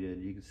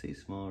bullated. You can see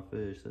smaller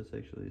fish. That's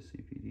actually a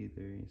CPD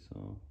there you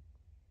saw.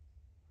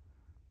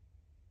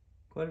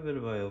 Quite a bit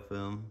of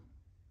biofilm.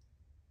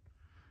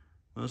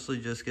 Mostly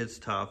just gets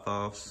top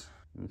offs.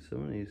 And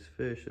some of these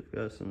fish have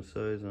got some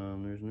size on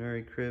them. There's an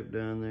Nuri Crip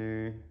down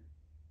there.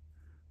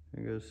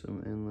 There goes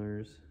some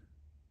endlers.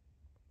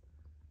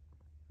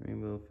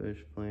 Rainbow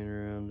fish playing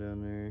around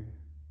down there.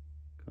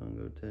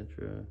 Congo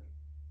tetra.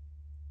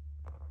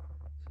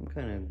 Some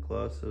kind of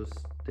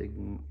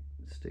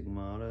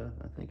glossostigmata.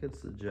 I think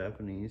it's the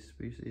Japanese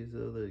species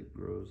though that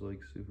grows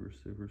like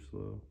super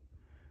slow.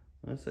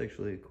 That's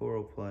actually a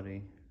coral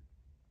platy.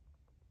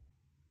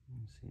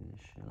 Let's see the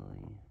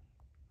shelly.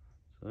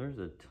 So there's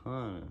a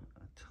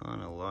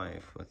ton of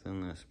life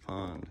within this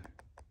pond.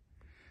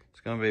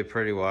 It's gonna be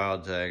pretty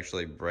wild to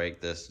actually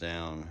break this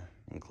down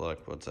and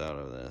collect what's out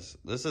of this.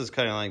 This is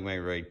kind of like my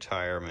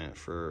retirement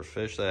for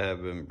fish that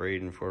have been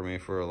breeding for me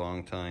for a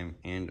long time,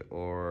 and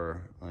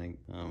or like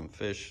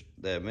fish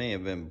that may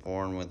have been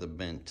born with a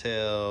bent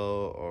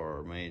tail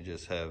or may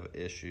just have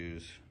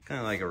issues.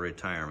 Kind of like a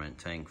retirement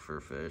tank for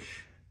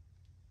fish.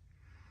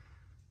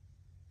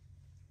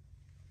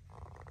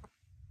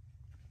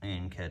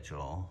 And catch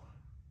all.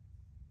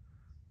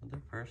 But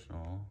they're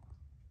personal.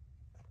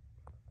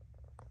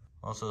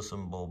 Also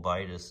some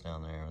bulbitis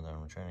down there that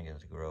I'm trying to get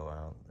it to grow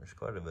out. There's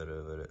quite a bit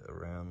of it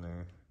around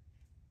there.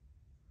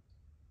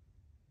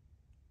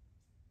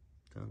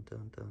 Dun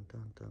dun dun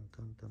dun dun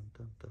dun dun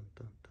dun dun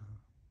dun dun.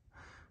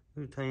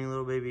 Ooh, tiny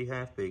little baby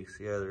half-beaks.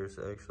 Yeah, there's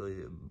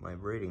actually my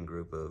breeding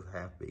group of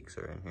half-beaks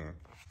are in here.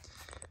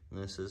 And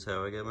this is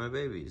how I get my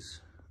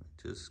babies. I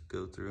just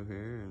go through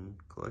here and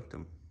collect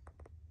them.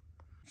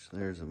 So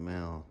there's a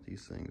male.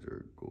 These things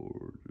are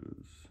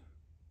gorgeous.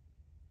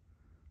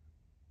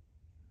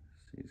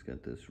 See, he's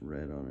got this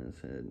red on his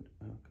head.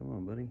 Oh, come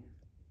on, buddy.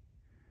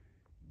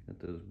 Got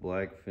those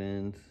black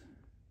fins.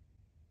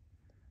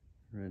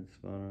 Red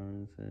spot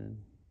on his head.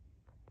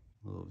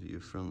 A little view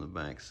from the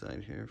back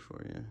side here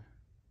for you.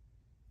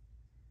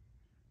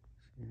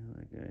 See how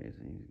that guy is?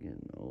 He's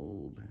getting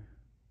old.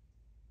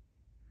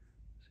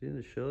 See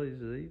the shellies,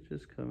 they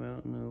just come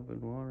out in the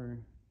open water.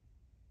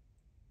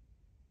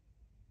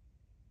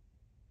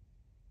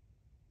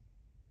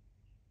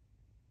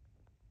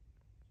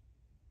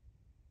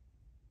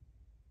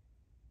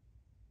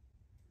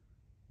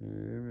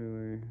 They're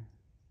everywhere.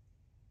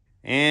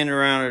 And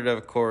around it,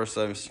 of course,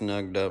 I've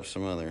snugged up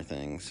some other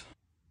things.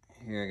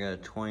 Here I got a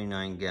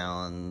 29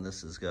 gallon.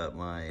 This has got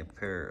my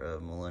pair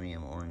of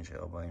Millennium Orange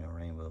albino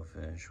rainbow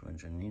fish,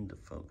 which I need to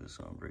focus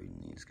on breeding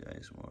these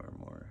guys more and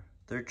more.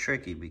 They're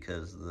tricky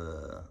because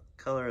the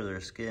color of their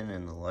skin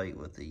and the light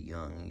with the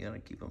young, you gotta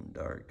keep them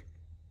dark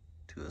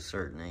to a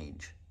certain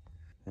age.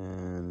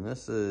 And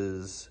this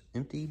is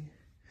empty.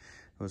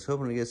 I was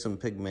hoping to get some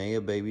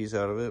Pygmaea babies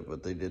out of it,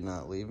 but they did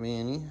not leave me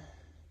any.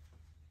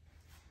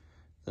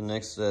 The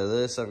next to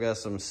this, I've got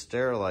some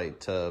Sterilite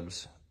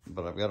tubs,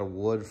 but I've got a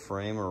wood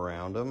frame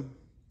around them.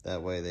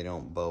 That way they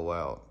don't bow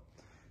out.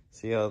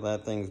 See how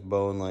that thing's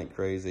bowing like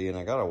crazy? And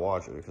I gotta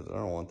watch it because I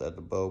don't want that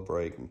to bow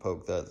break and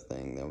poke that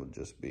thing. That would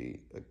just be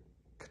a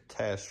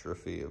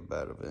catastrophe of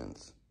bad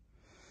events.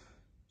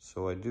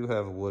 So I do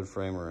have a wood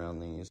frame around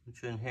these.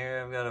 Which in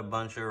here, I've got a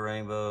bunch of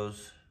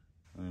rainbows.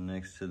 And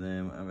next to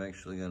them, I've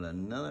actually got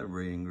another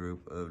breeding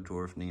group of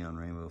dwarf neon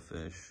rainbow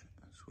fish,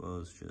 as well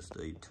as just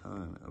a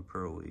ton of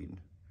pearlweed.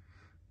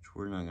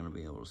 We're not going to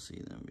be able to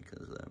see them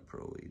because of that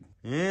pearlweed.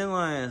 And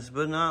last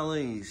but not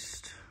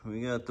least,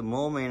 we got the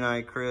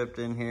mulmanite crypt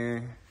in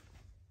here.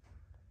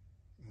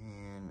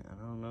 And I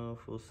don't know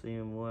if we'll see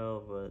him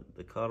well, but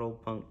the caudal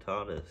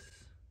punctatus.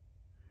 There's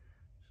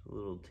a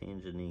little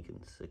Tanganique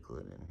and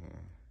cichlid in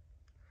here.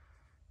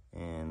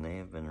 And they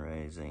have been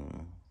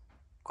raising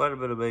quite a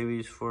bit of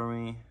babies for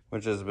me,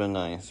 which has been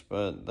nice,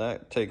 but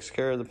that takes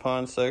care of the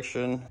pond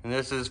section. And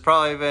this has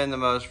probably been the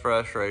most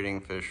frustrating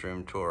fish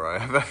room tour I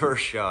have ever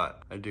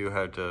shot, I do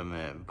have to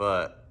admit,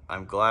 but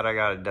I'm glad I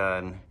got it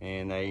done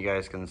and now you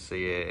guys can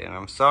see it. And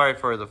I'm sorry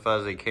for the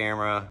fuzzy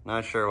camera,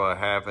 not sure what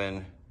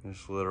happened.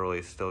 It's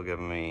literally still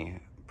giving me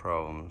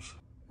problems.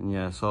 And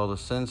yes, all the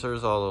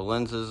sensors, all the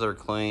lenses are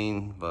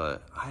clean,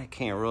 but I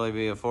can't really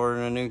be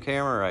affording a new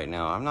camera right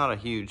now. I'm not a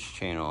huge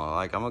channel.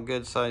 Like, I'm a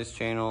good sized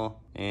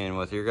channel, and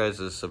with your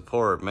guys'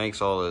 support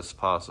makes all this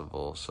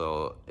possible.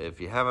 So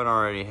if you haven't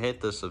already, hit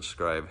the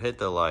subscribe, hit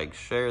the like,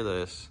 share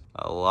this.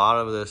 A lot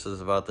of this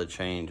is about to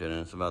change and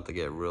it's about to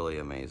get really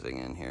amazing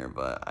in here,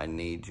 but I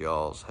need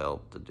y'all's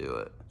help to do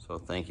it. So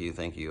thank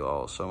you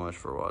all so much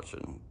for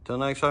watching. Till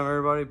next time,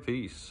 everybody,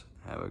 peace.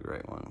 Have a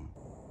great one.